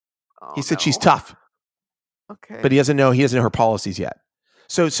 He said she's tough. Okay. But he doesn't know her policies yet.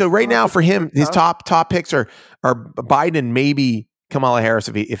 So right now for him, his top picks are Biden and maybe Kamala Harris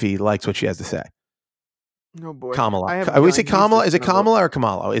if he likes what she has to say. Oh boy. Kamala. I always say Kamala. Is it Kamala or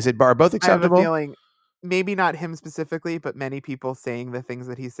Kamala? Are both acceptable? I have a feeling, maybe not him specifically, but many people saying the things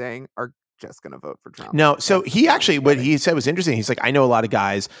that he's saying are just going to vote for Trump. No, so he actually, what he said was interesting. He's like, I know a lot of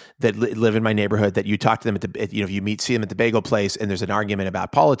guys that live in my neighborhood that you talk to them if you see them at the bagel place and there's an argument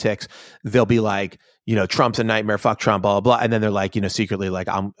about politics, they'll be like, Trump's a nightmare, fuck Trump, blah, blah, blah. And then they're like, secretly like,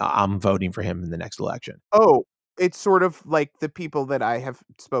 I'm voting for him in the next election. Oh, it's sort of like the people that I have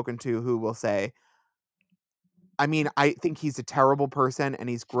spoken to who will say, I mean, I think he's a terrible person and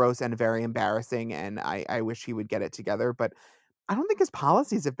he's gross and very embarrassing. And I wish he would get it together, but I don't think his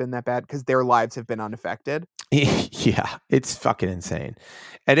policies have been that bad because their lives have been unaffected. Yeah, it's fucking insane.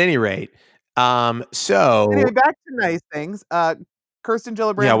 At any rate, anyway, back to nice things. Kirsten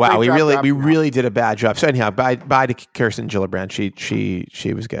Gillibrand. Yeah, wow, we really did a bad job. So anyhow, bye to Kirsten Gillibrand.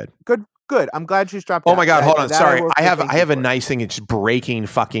 She was good. Good. I'm glad she's dropped. Oh my God, hold on. Sorry, I have a nice thing. It's breaking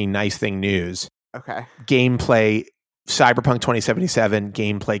fucking nice thing news. Okay. Gameplay, Cyberpunk 2077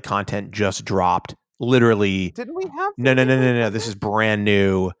 gameplay content just dropped. Literally. Didn't we have? No. This is brand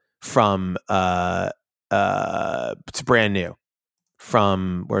new from it's brand new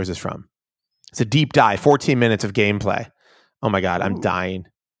from, where is this from? It's a deep dive, 14 minutes of gameplay. Oh my God, I'm dying.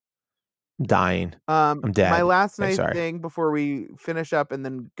 I'm dead. My last nice thing before we finish up and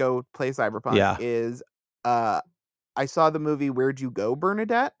then go play Cyberpunk is I saw the movie Where'd You Go,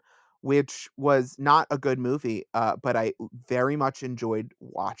 Bernadette, which was not a good movie, but I very much enjoyed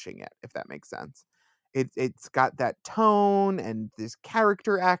watching it, if that makes sense. It's got that tone and there's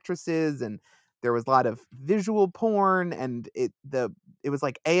character actresses and there was a lot of visual porn and it was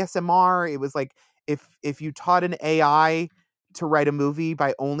like ASMR. It was like if you taught an AI to write a movie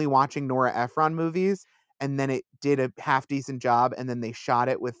by only watching Nora Ephron movies and then it did a half decent job and then they shot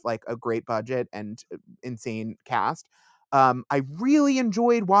it with like a great budget and insane cast. I really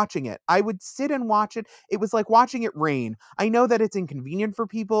enjoyed watching it. I would sit and watch it. It was like watching it rain. I know that it's inconvenient for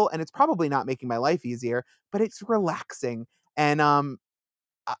people and it's probably not making my life easier, but it's relaxing. And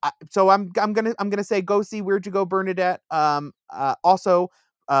so I'm gonna say go see Where'd You Go, Bernadette. Also,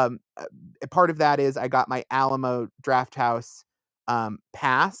 part of that is I got my Alamo Drafthouse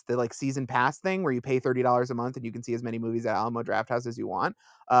pass, the like season pass thing where you pay $30 a month and you can see as many movies at Alamo Drafthouse as you want.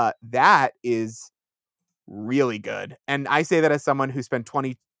 That is really good. And I say that as someone who spent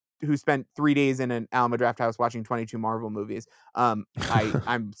 3 days in an Alamo Drafthouse watching 22 Marvel movies. I'm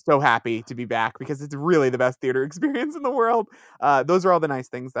so happy to be back because it's really the best theater experience in the world. Those are all the nice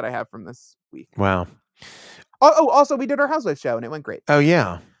things that I have from this week. Wow. Oh, also we did our Housewives show and it went great. Oh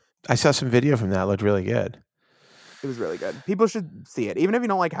yeah. I saw some video from that. It looked really good. It was really good. People should see it. Even if you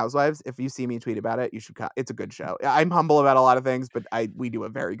don't like Housewives, if you see me tweet about it, you should. It's a good show. I'm humble about a lot of things, but we do a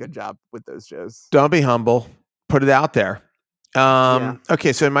very good job with those shows. Don't be humble. Put it out there.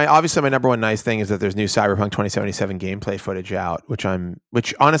 Okay, so obviously my number one nice thing is that there's new Cyberpunk 2077 gameplay footage out, which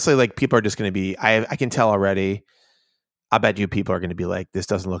honestly, like, people are just going to be. I can tell already. I bet you people are going to be like, this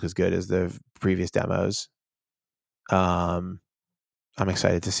doesn't look as good as the previous demos. I'm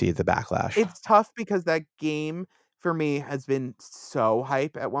excited to see the backlash. It's tough because that game for me has been so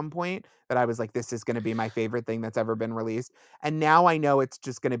hype at one point that I was like, this is going to be my favorite thing that's ever been released. And now I know it's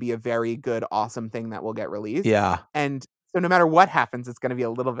just going to be a very good, awesome thing that will get released. Yeah. And so no matter what happens, it's going to be a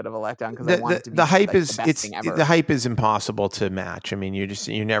little bit of a letdown because I want it to be the hype the best thing ever. The hype is impossible to match. I mean,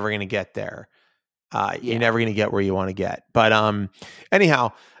 you're never going to get there. You're never going to get where you want to get. But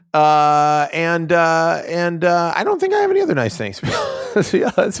anyhow, and I don't think I have any other nice things. To be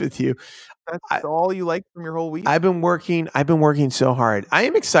honest with you, that's all you like from your whole week. I've been working so hard. I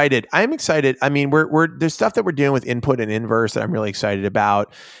am excited. I mean, there's stuff that we're doing with Input and Inverse that I'm really excited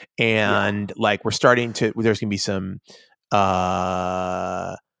about, and like we're starting to. There's gonna be some.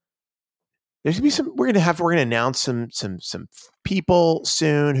 There's gonna be some. We're gonna announce some people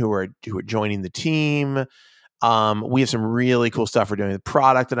soon who are joining the team. We have some really cool stuff we're doing with the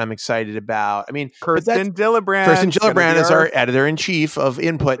product that I'm excited about. I mean, Kirsten Gillibrand is our editor in chief of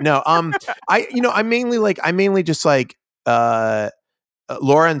Input. No, I mainly just like Laura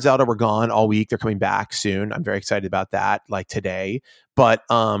and Zelda were gone all week. They're coming back soon. I'm very excited about that, like today. But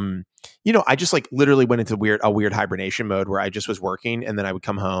I just like literally went into a weird hibernation mode where I just was working, and then I would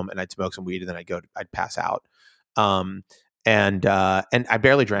come home and I'd smoke some weed, and then I'd pass out. And I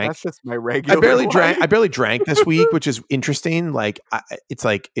barely drank. That's just my regular. I barely drank this week, which is interesting. Like,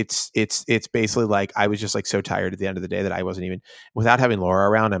 it's basically like I was just like so tired at the end of the day that I wasn't even, without having Laura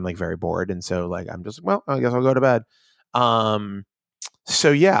around, I'm like very bored, and so like I'm just, well, I guess I'll go to bed.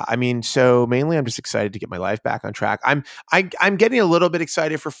 So yeah, I mean, so mainly I'm just excited to get my life back on track. I'm getting a little bit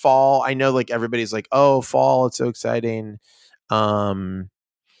excited for fall. I know like everybody's like, oh, fall, it's so exciting. Oh,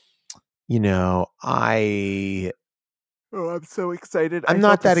 I'm so excited. I'm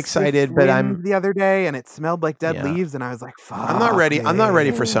not that excited, but I'm the other day and it smelled like dead leaves and I was like, fuck. I'm not ready. I'm not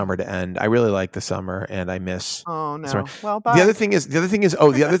ready for summer to end. I really like the summer and I miss. Oh no. Summer. Well, bye. The other thing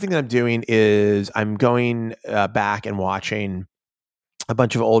that I'm doing is I'm going back and watching a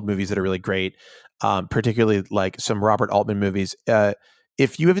bunch of old movies that are really great, particularly like some Robert Altman movies.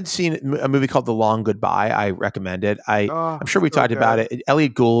 If you haven't seen a movie called The Long Goodbye, I recommend it. I'm sure we talked about it.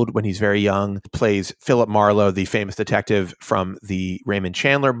 Elliot Gould, when he's very young, plays Philip Marlowe, the famous detective from the Raymond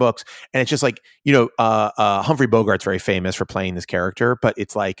Chandler books. And it's just like, Humphrey Bogart's very famous for playing this character, but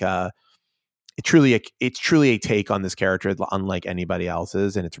it's like it's truly a take on this character unlike anybody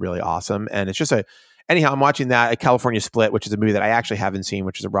else's, and it's really awesome. And it's just anyhow, I'm watching that, California Split, which is a movie that I actually haven't seen,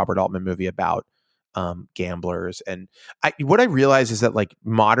 which is a Robert Altman movie about gamblers. And what I realize is that like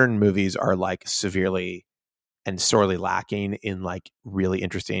modern movies are like severely and sorely lacking in like really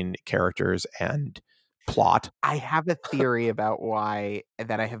interesting characters and plot. I have a theory about why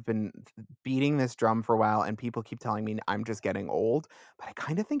that I have been beating this drum for a while and people keep telling me I'm just getting old, but I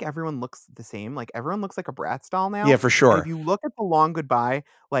kind of think everyone looks the same. Like everyone looks like a Bratz doll now. Yeah, for sure. And if you look at The Long Goodbye,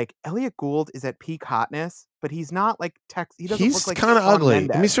 like Elliot Gould is at peak hotness, but he's not like he doesn't look like kind of ugly. I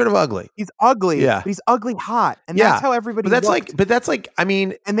mean, he's sort of ugly. He's ugly, yeah. But he's ugly hot. And that's how everybody But that's like, I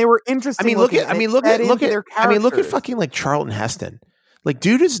mean, and they were interesting. Look at fucking like Charlton Heston. Like,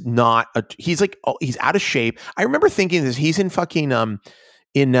 dude is not he's out of shape. I remember thinking this. He's in fucking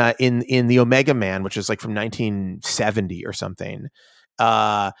in the Omega Man, which is like from 1970 or something.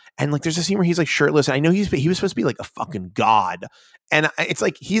 And like, there's a scene where he's like shirtless. And I know he was supposed to be like a fucking god. And it's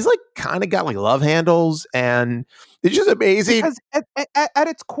like he's like kind of got like love handles, and it's just amazing. Because at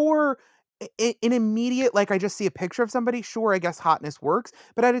its core, in immediate, like I just see a picture of somebody, sure, I guess hotness works,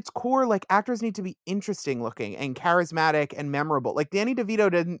 but at its core, like actors need to be interesting looking and charismatic and memorable. Like Danny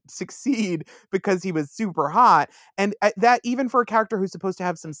DeVito didn't succeed because he was super hot, and that even for a character who's supposed to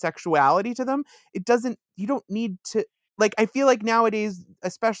have some sexuality to them, you don't need to. Like, I feel like nowadays,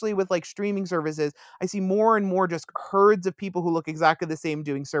 especially with like streaming services, I see more and more just herds of people who look exactly the same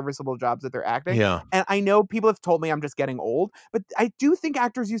doing serviceable jobs that they're acting. Yeah. And I know people have told me I'm just getting old, but I do think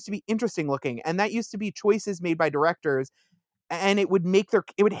actors used to be interesting looking, and that used to be choices made by directors, and it would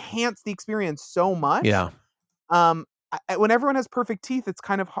enhance the experience so much. Yeah. When everyone has perfect teeth, it's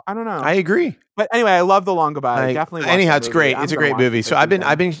kind of, I don't know. I agree. But anyway, I love The Long Goodbye. Definitely. Anyhow, it's great. It's a great movie. So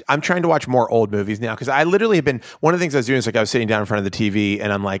I'm trying to watch more old movies now, because I literally have been, one of the things I was doing is like I was sitting down in front of the TV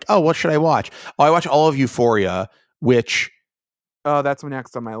and I'm like, oh, what should I watch? Oh, I watch all of Euphoria, which Oh, that's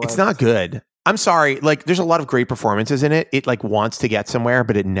next on my list. It's not good. I'm sorry. Like, there's a lot of great performances in it. It like wants to get somewhere,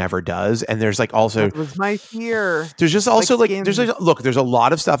 but it never does. And there's like also that was my fear. There's just also like there's like, look, there's a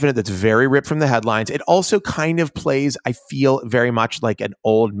lot of stuff in it that's very ripped from the headlines. It also kind of plays, I feel, very much like an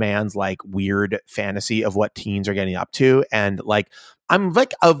old man's like weird fantasy of what teens are getting up to. And like I'm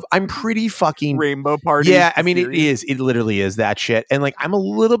pretty fucking Rainbow Party. Yeah, I mean it literally is that shit. And like I'm a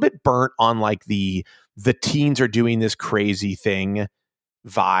little bit burnt on like the teens are doing this crazy thing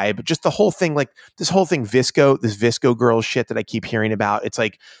vibe, just the whole thing, like this whole thing, this VSCO girls shit that I keep hearing about. It's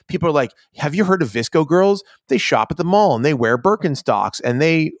like people are like, have you heard of VSCO girls? They shop at the mall and they wear Birkenstocks and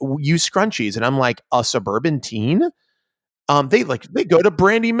they use scrunchies. And I'm like, a suburban teen? They go to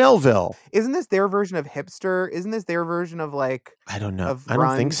Brandy Melville. Isn't this their version of hipster? Isn't this their version of like, I don't know. I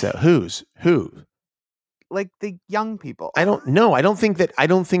don't think so. Who? Like the young people. I don't know. I don't think that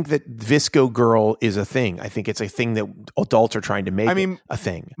VSCO girl is a thing. I think it's a thing that adults are trying to make a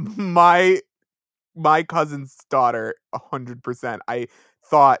thing. My cousin's daughter, 100%. I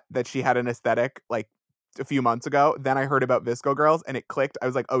thought that she had an aesthetic like a few months ago. Then I heard about VSCO girls and it clicked. I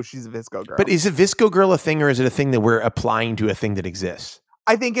was like, oh, she's a VSCO girl. But is a VSCO girl a thing, or is it a thing that we're applying to a thing that exists?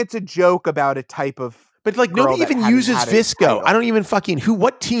 I think it's a joke about a type of But like nobody even uses VSCO. I don't even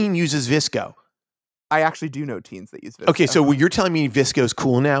what teen uses VSCO? I actually do know teens that use VSCO. Okay, so you're telling me VSCO's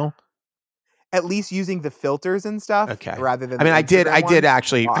cool now? At least using the filters and stuff. Okay. Rather than I did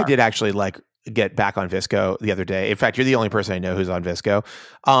actually like get back on VSCO the other day. In fact, you're the only person I know who's on VSCO.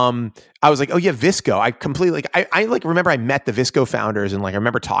 I was like, oh yeah, VSCO. I completely I remember I met the VSCO founders and like I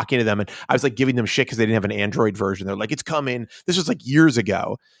remember talking to them and I was like giving them shit because they didn't have an Android version. They're like, it's coming. This was like years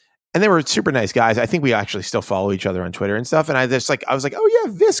ago. And they were super nice guys. I think we actually still follow each other on Twitter and stuff. And I was like, oh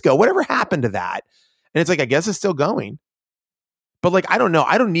yeah, VSCO. Whatever happened to that? And it's like, I guess it's still going. But like, I don't know.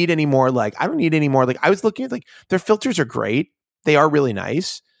 I don't need any more. Like, I was looking at like their filters are great. They are really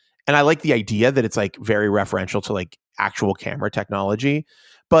nice. And I like the idea that it's like very referential to like actual camera technology.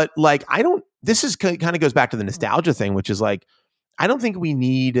 But like, this is kind of goes back to the nostalgia thing, which is like, I don't think we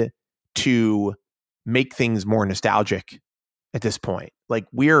need to make things more nostalgic at this point. Like,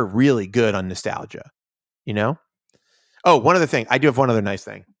 we're really good on nostalgia, you know? Oh, one other thing. I do have one other nice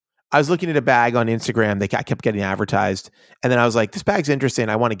thing. I was looking at a bag on Instagram. I kept getting advertised. And then I was like, this bag's interesting.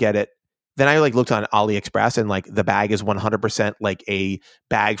 I want to get it. Then I like looked on AliExpress and like the bag is 100% like a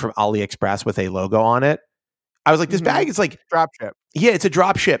bag from AliExpress with a logo on it. I was like, this bag is like drop ship. Yeah, it's a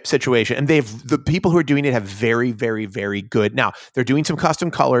drop ship situation. And the people who are doing it have very, very, very good. Now they're doing some custom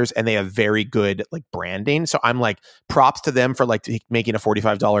colors and they have very good like branding. So I'm like, props to them for like making a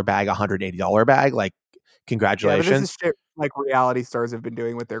 $45 bag, $180 bag. Like, congratulations. Yeah, but this is shit like reality stars have been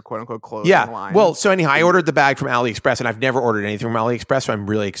doing with their quote unquote clothing line. Well, so anyhow, I ordered the bag from AliExpress and I've never ordered anything from AliExpress. So I'm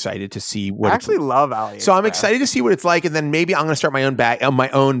really excited to see what I actually love AliExpress. So I'm excited to see what it's like. And then maybe I'm going to start my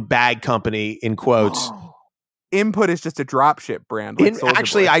own bag company in quotes. Input is just a dropship brand. Like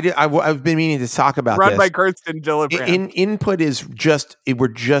actually, I've been meaning to talk about Run this. by Kirsten Gillibrand. Input is we're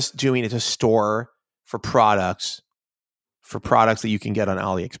just doing it a store for products that you can get on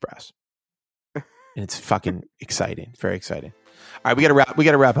AliExpress. And it's fucking exciting. Very exciting. All right, we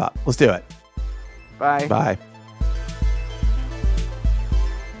gotta wrap up. Let's do it. Bye. Bye.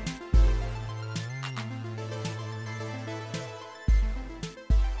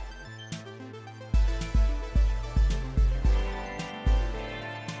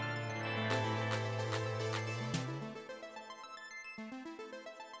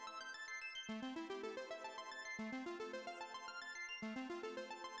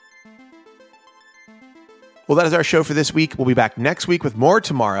 Well, that is our show for this week. We'll be back next week with more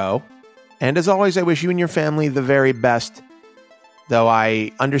tomorrow. And as always, I wish you and your family the very best. Though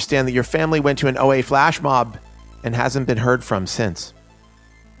I understand that your family went to an OA flash mob and hasn't been heard from since.